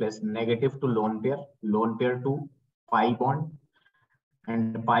takes place negative to lone pair to pi bond,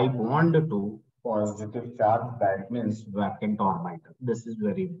 and pi bond to positive charge. That means vacant orbital. This is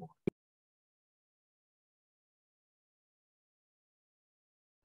very important.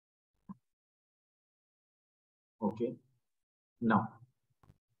 Okay. Now,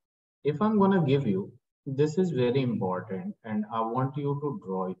 if I'm gonna give you, this is very important, and I want you to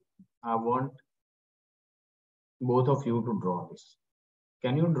draw it. I want both of you to draw this.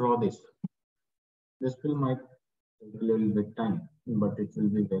 Can you draw this? This will might take a little bit time, but it will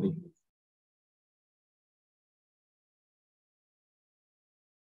be very good.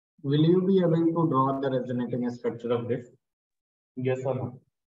 Will you be able to draw the resonating structure of this? Yes or no?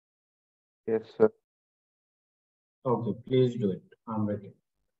 Yes, sir. Okay, please do it. I'm waiting.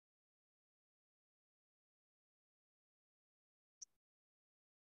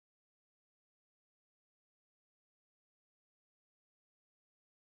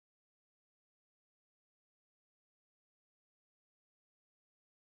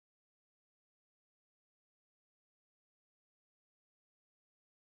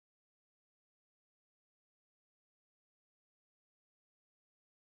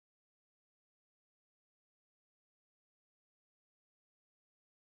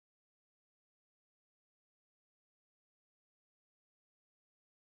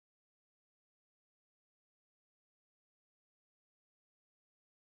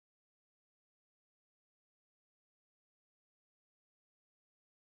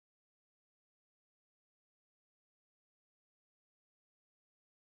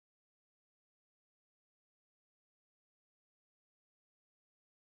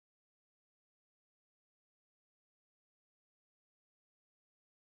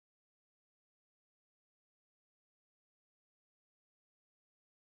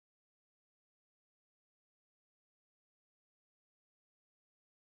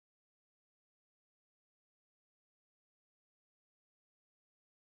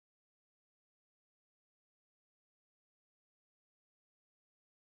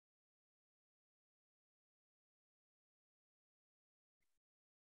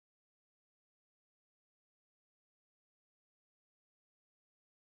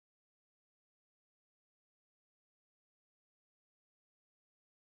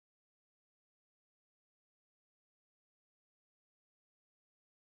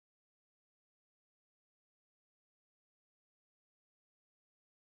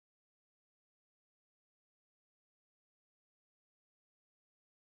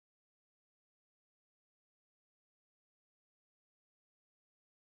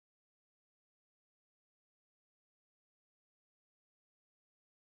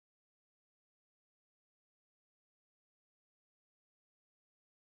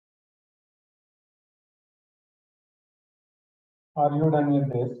 Are you done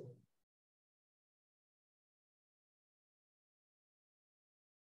with this?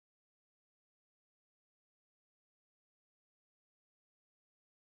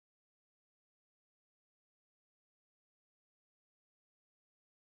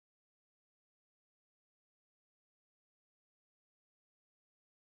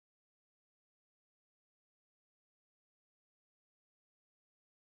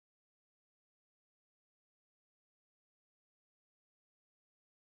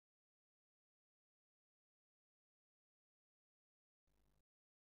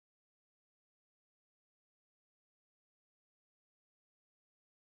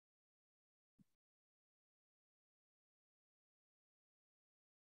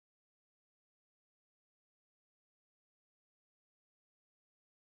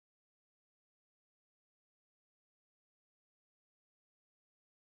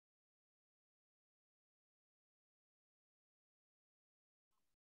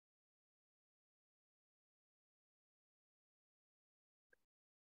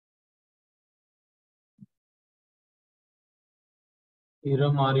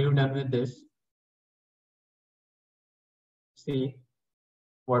 Iram, are you done with this? See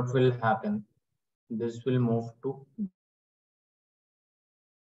what will happen. This will move to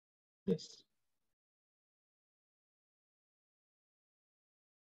this.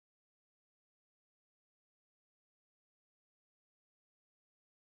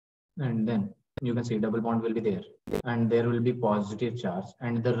 And then you can see double bond will be there, and there will be positive charge,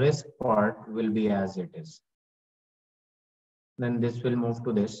 and the rest part will be as it is. Then this will move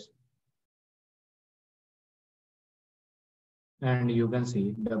to this, and you can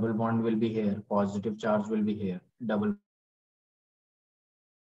see double bond will be here, positive charge will be here, double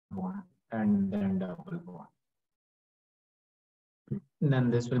bond, and then double bond. And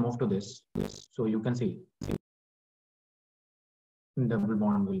then this will move to this. So you can see double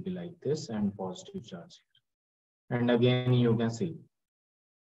bond will be like this and positive charge here. And again, you can see.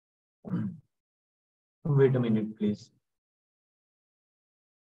 Wait a minute, please.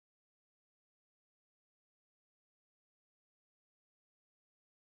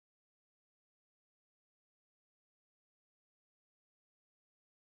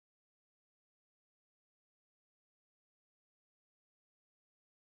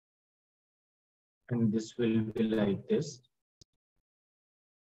 And this will be like this.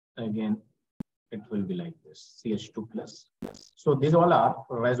 Again, it will be like this, CH2 plus. So these all are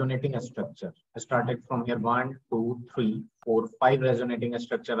resonating structure. I started from here, 1, 2, 3, 4, 5 resonating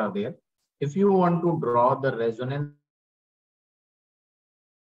structure are there. If you want to draw the resonance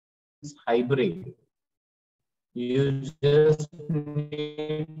hybrid, you just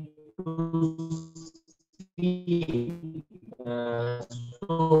need to see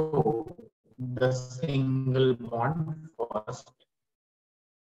so the single bond first,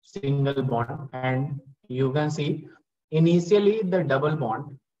 single bond, and you can see initially the double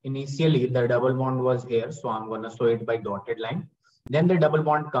bond was here, so I'm going to show it by dotted line. Then the double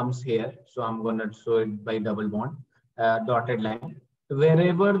bond comes here, so I'm going to show it by double bond, dotted line.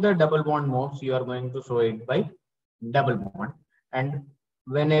 Wherever the double bond moves, you are going to show it by double bond. And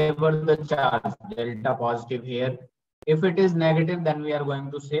whenever the charge delta positive here, if it is negative, then we are going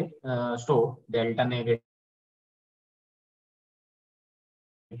to say show delta negative.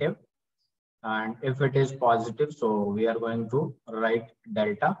 And if it is positive, so we are going to write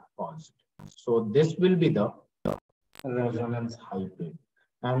delta positive. So this will be the resonance hybrid,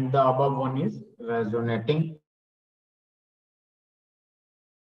 and the above one is resonating.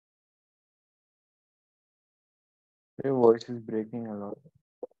 Your voice is breaking a lot.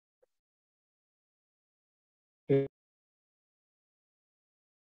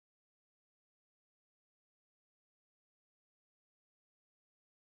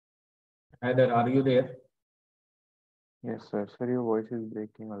 Heather, are you there? Yes, sir. Sir, your voice is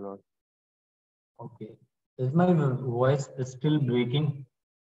breaking a lot. Okay. Is my voice still breaking?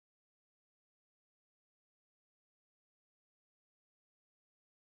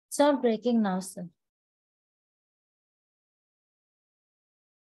 It's not breaking now, sir.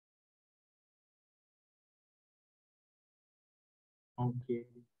 Okay.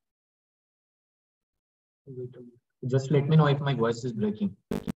 Just let me know if my voice is breaking.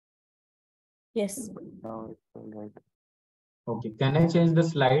 Yes. Now it's all right. Okay. Can I change the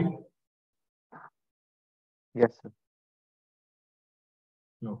slide? Yes, sir.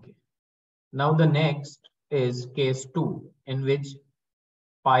 Okay. Now the next is case 2, in which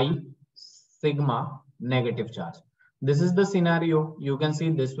pi sigma negative charge. This is the scenario. You can see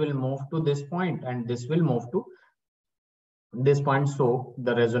this will move to this point and this will move to this point. So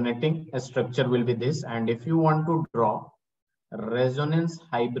the resonating structure will be this. And if you want to draw resonance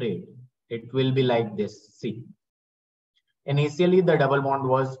hybrid, it will be like this. See, initially the double bond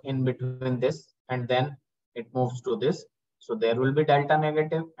was in between this, and then it moves to this. So there will be delta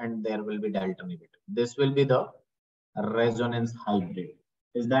negative and there will be delta negative. This will be the resonance hybrid.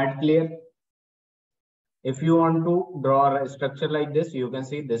 Is that clear? If you want to draw a structure like this, you can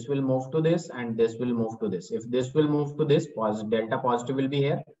see this will move to this and this will move to this. If this will move to this, delta positive will be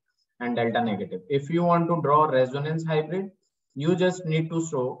here and delta negative. If you want to draw resonance hybrid, you just need to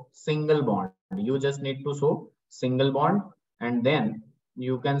show single bond. You just need to show single bond, and then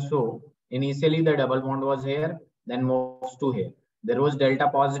you can show initially the double bond was here, then moves to here. There was delta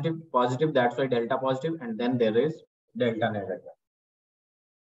positive, that's why delta positive, and then there is delta negative.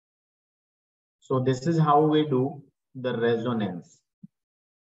 So this is how we do the resonance.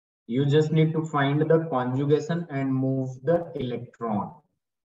 You just need to find the conjugation and move the electron.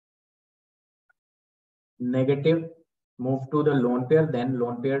 Negative, move to the lone pair, then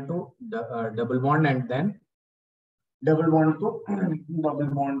lone pair to the double bond, and then double bond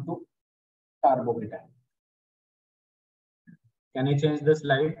to carbocation. Can I change the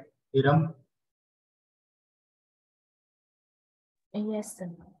slide, Iram? Yes, sir.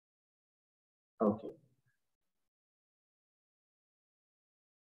 Okay.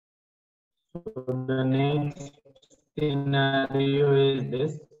 So the next scenario is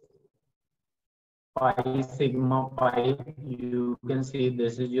this. Pi sigma pi, you can see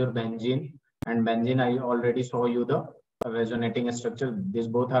this is your benzene, and benzene I already saw you the resonating structure. These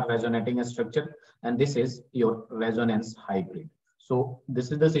both are resonating structure, and this is your resonance hybrid. So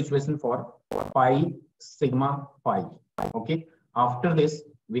this is the situation for pi sigma pi. Okay. After this,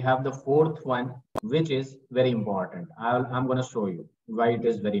 we have the fourth one, which is very important. I'm going to show you why it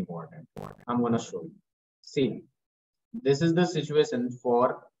is very important. I'm going to show you. See, this is the situation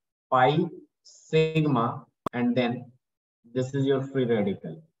for pi sigma, and then this is your free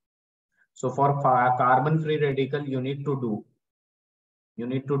radical. So for carbon free radical, you need to do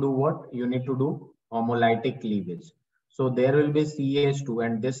what? You need to do homolytic cleavage. So there will be CH2,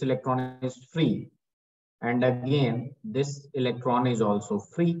 and this electron is free. And again, this electron is also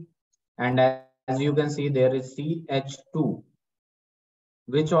free. And as you can see, there is CH2,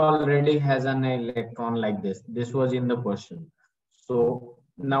 which already has an electron like this. This was in the question. So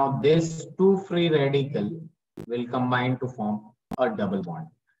now this two free radical will combine to form a double bond.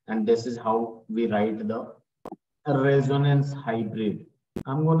 And this is how we write the resonance hybrid.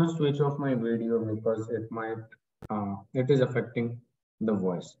 I'm going to switch off my video because it is affecting the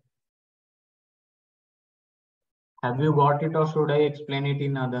voice. Have you got it, or should I explain it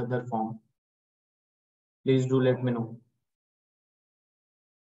in another form? Please do let me know.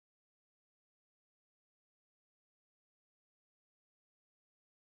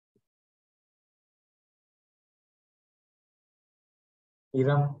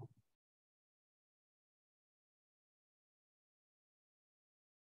 Iram?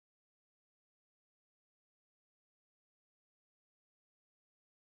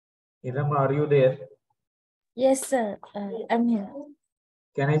 Iram, are you there? Yes, sir. I'm here.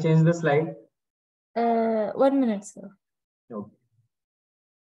 Can I change the slide? 1 minute, sir. Okay.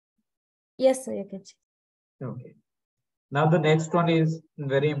 Yes, sir. You can check. Okay. Now the next one is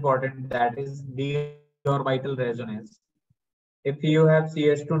very important. That is d orbital resonance. If you have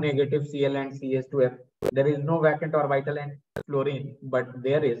CH2 negative Cl and CH2F, there is no vacant orbital in chlorine, but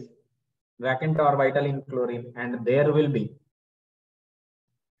there is vacant orbital in chlorine, and there will be.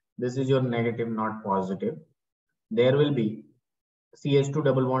 This is your negative, not positive. There will be CH2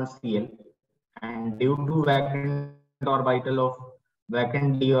 double bond Cl, and due to vacant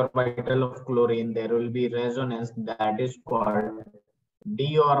d orbital of chlorine, there will be resonance that is called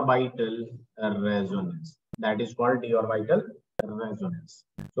d orbital resonance. That is called d orbital resonance.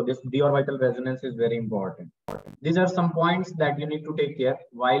 So this d orbital resonance is very important. These are some points that you need to take care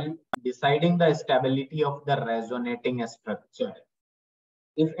while deciding the stability of the resonating structure.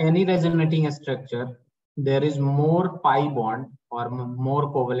 If any resonating structure, there is more pi bond or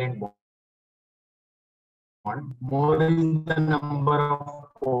more covalent bond, more is the number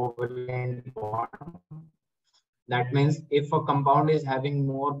of covalent bond. That means if a compound is having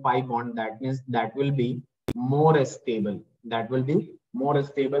more pi bond, that means that will be more stable. That will be more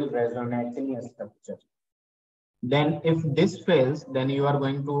stable resonating structure. Then if this fails, then you are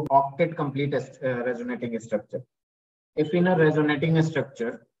going to octet complete resonating structure. If in a resonating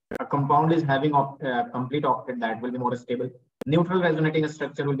structure, a compound is having complete octet, that will be more stable. Neutral resonating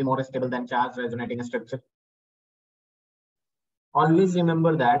structure will be more stable than charged resonating structure. Always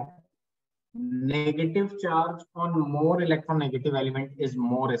remember that negative charge on more electronegative element is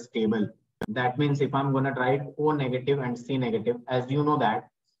more stable. That means if I'm going to write O negative and C negative, as you know that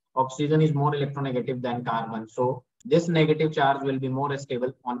oxygen is more electronegative than carbon. So this negative charge will be more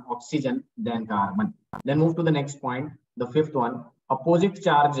stable on oxygen than carbon. Then move to the next point, the fifth one, opposite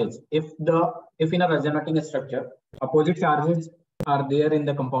charges. If in a resonating structure, opposite charges are there in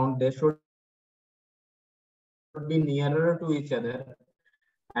the compound, they should be nearer to each other.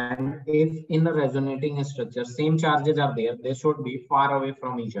 And if in a resonating structure, same charges are there, they should be far away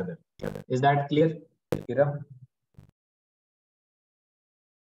from each other. Is that clear?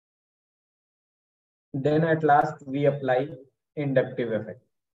 Then at last, we apply inductive effect.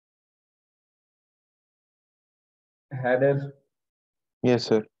 Heather? Yes,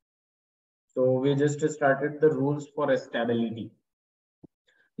 sir. So we just started the rules for stability.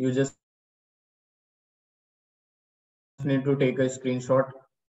 You just need to take a screenshot.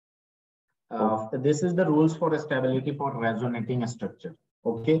 This is the rules for stability for resonating structure.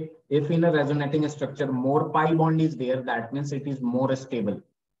 Okay. If in a resonating structure, more pi bond is there, that means it is more stable.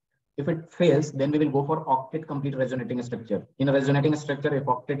 If it fails, then we will go for octet complete resonating structure. In a resonating structure, if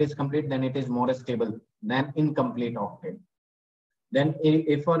octet is complete, then it is more stable than incomplete octet. Then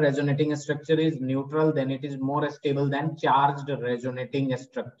if a resonating structure is neutral, then it is more stable than charged resonating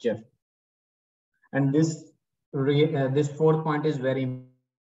structure. And this fourth point is very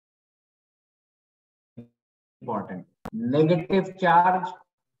important. Negative charge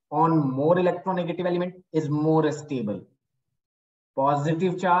on more electronegative element is more stable.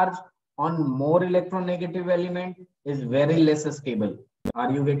 Positive charge on more electronegative element is very less stable.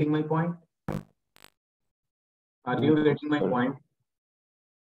 Are you getting my point? Are you getting my point?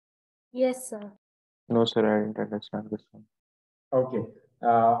 Yes, sir. No, sir, I didn't understand this one. Okay.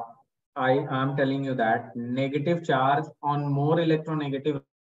 I am telling you that negative charge on more electronegative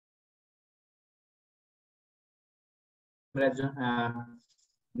more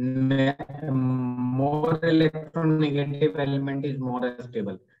electronegative element is more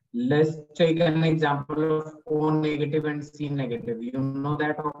stable. Let's take an example of O negative and C negative. You know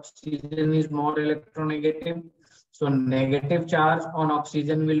that oxygen is more electronegative. So negative charge on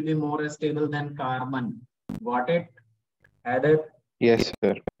oxygen will be more stable than carbon. Got it? Either Yes,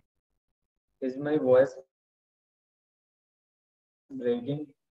 sir. is my voice breaking?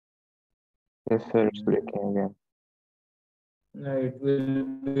 Yes, sir, it's breaking again. No, it will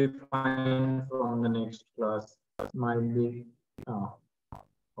be fine from the next class. Might be.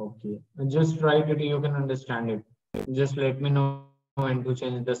 Okay. Just write it. You can understand it. Just let me know when to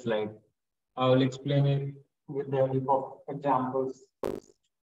change the slide. I will explain it with the help of examples.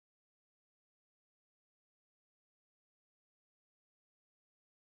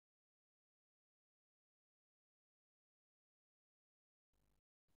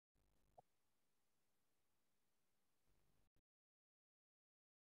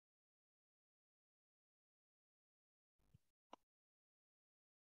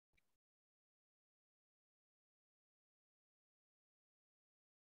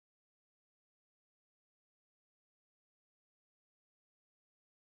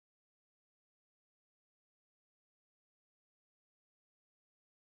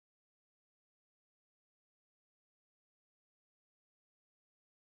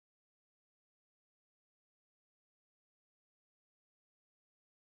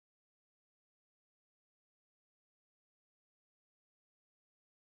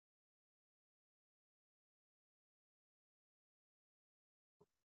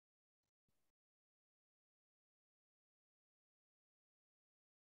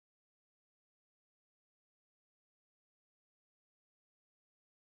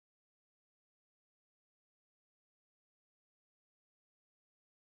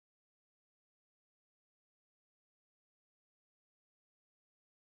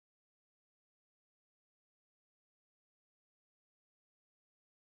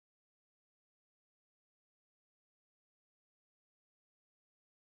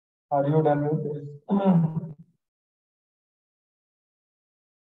 Are you done with this?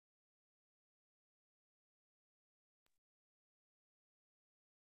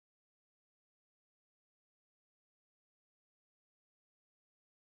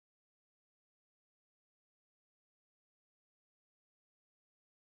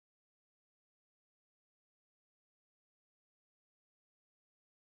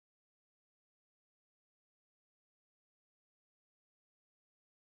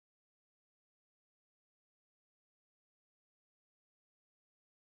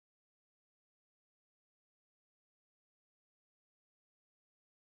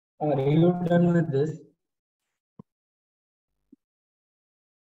 Are you done with this?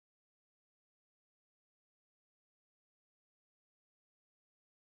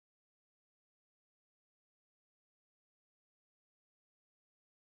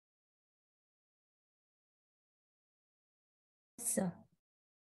 Sir.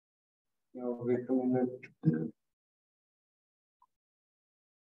 Wait a minute.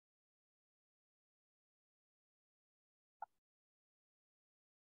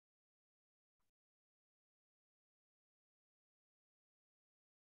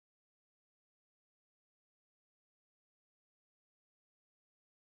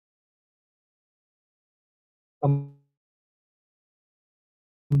 Compare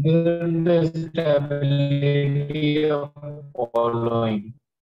the stability of following.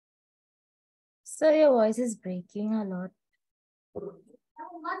 Sir, your voice is breaking a lot.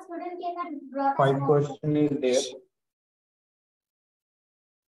 5 question is there.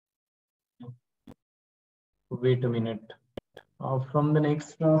 Wait a minute. From the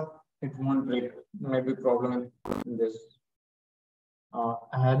next class, it won't break. Maybe problem in this.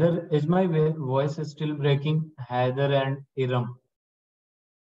 Heather, is my voice still breaking? Heather and Iram.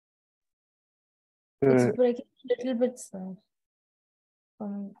 It's breaking a little bit, sir.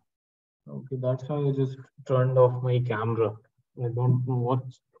 Okay, that's why I just turned off my camera. I don't know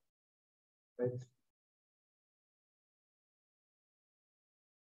what's.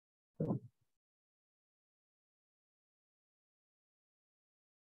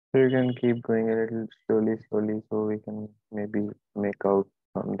 So you can keep going a little slowly, so we can maybe make out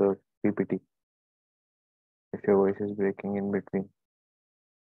from the PPT if your voice is breaking in between.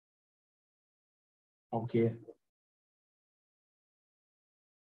 Okay.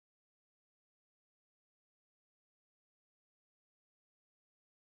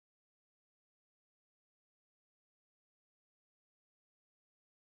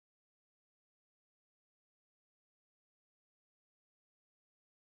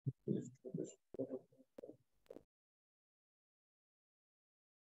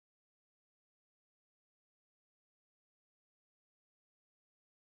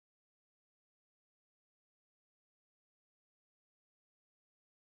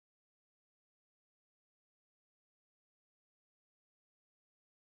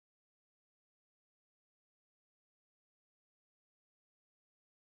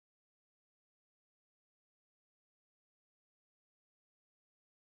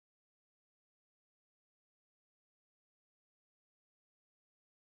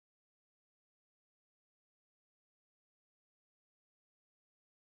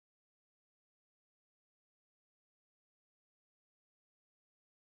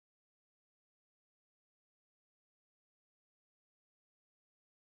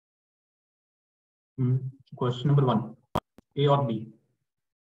 Question number 1, A or B?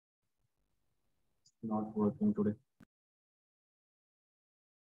 Not working today.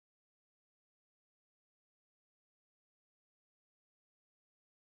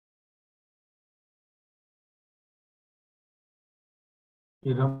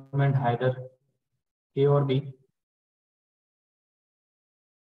 Iram and Haider, A or B?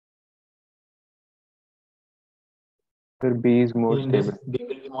 So B is more In stable. this,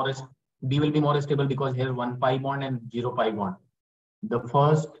 B will be more stable because here 1 pi bond and 0 pi bond. The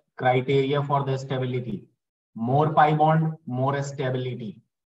first criteria for the stability, more pi bond, more stability.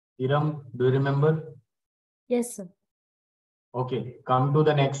 Iram, do you remember? Yes, sir. Okay, come to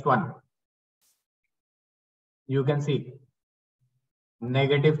the next one. You can see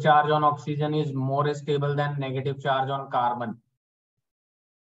negative charge on oxygen is more stable than negative charge on carbon.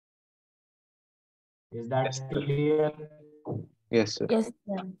 Is that clear? Yes, sir. Yes,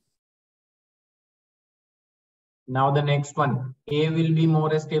 sir. Now the next one, A will be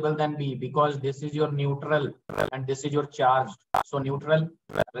more stable than B because this is your neutral and this is your charged. So neutral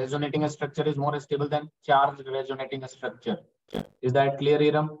resonating structure is more stable than charged resonating structure. Is that clear,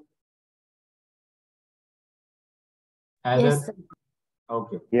 Iram? Yes, sir.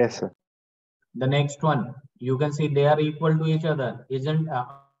 Okay. Yes, sir. The next one, you can see they are equal to each other.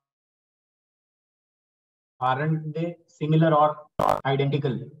 Aren't they similar or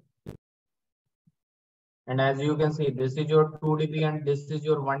identical? And as you can see, this is your 2 degree and this is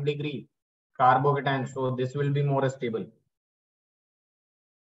your 1 degree carbocation. So this will be more stable.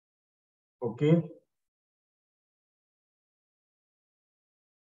 Okay.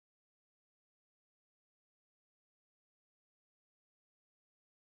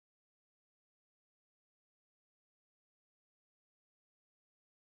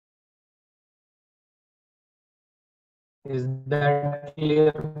 Is that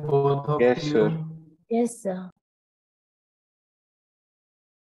clear, both of Yes, you? sir. Yes, sir.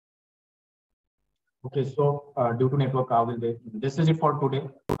 Okay, so due to network, I will wait. This is it for today.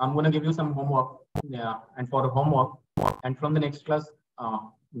 I'm going to give you some homework. Yeah, and for homework, and from the next class,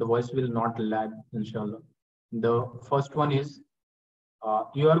 the voice will not lag, inshallah. The first one is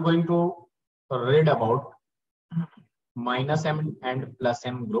you are going to read about minus M and plus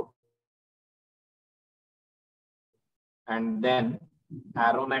M group, and then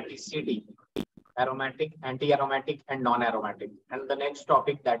aromaticity, aromatic, anti-aromatic, and non-aromatic. And the next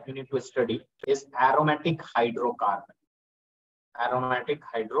topic that you need to study is aromatic hydrocarbon. Aromatic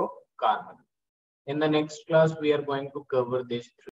hydrocarbon. In the next class, we are going to cover these 3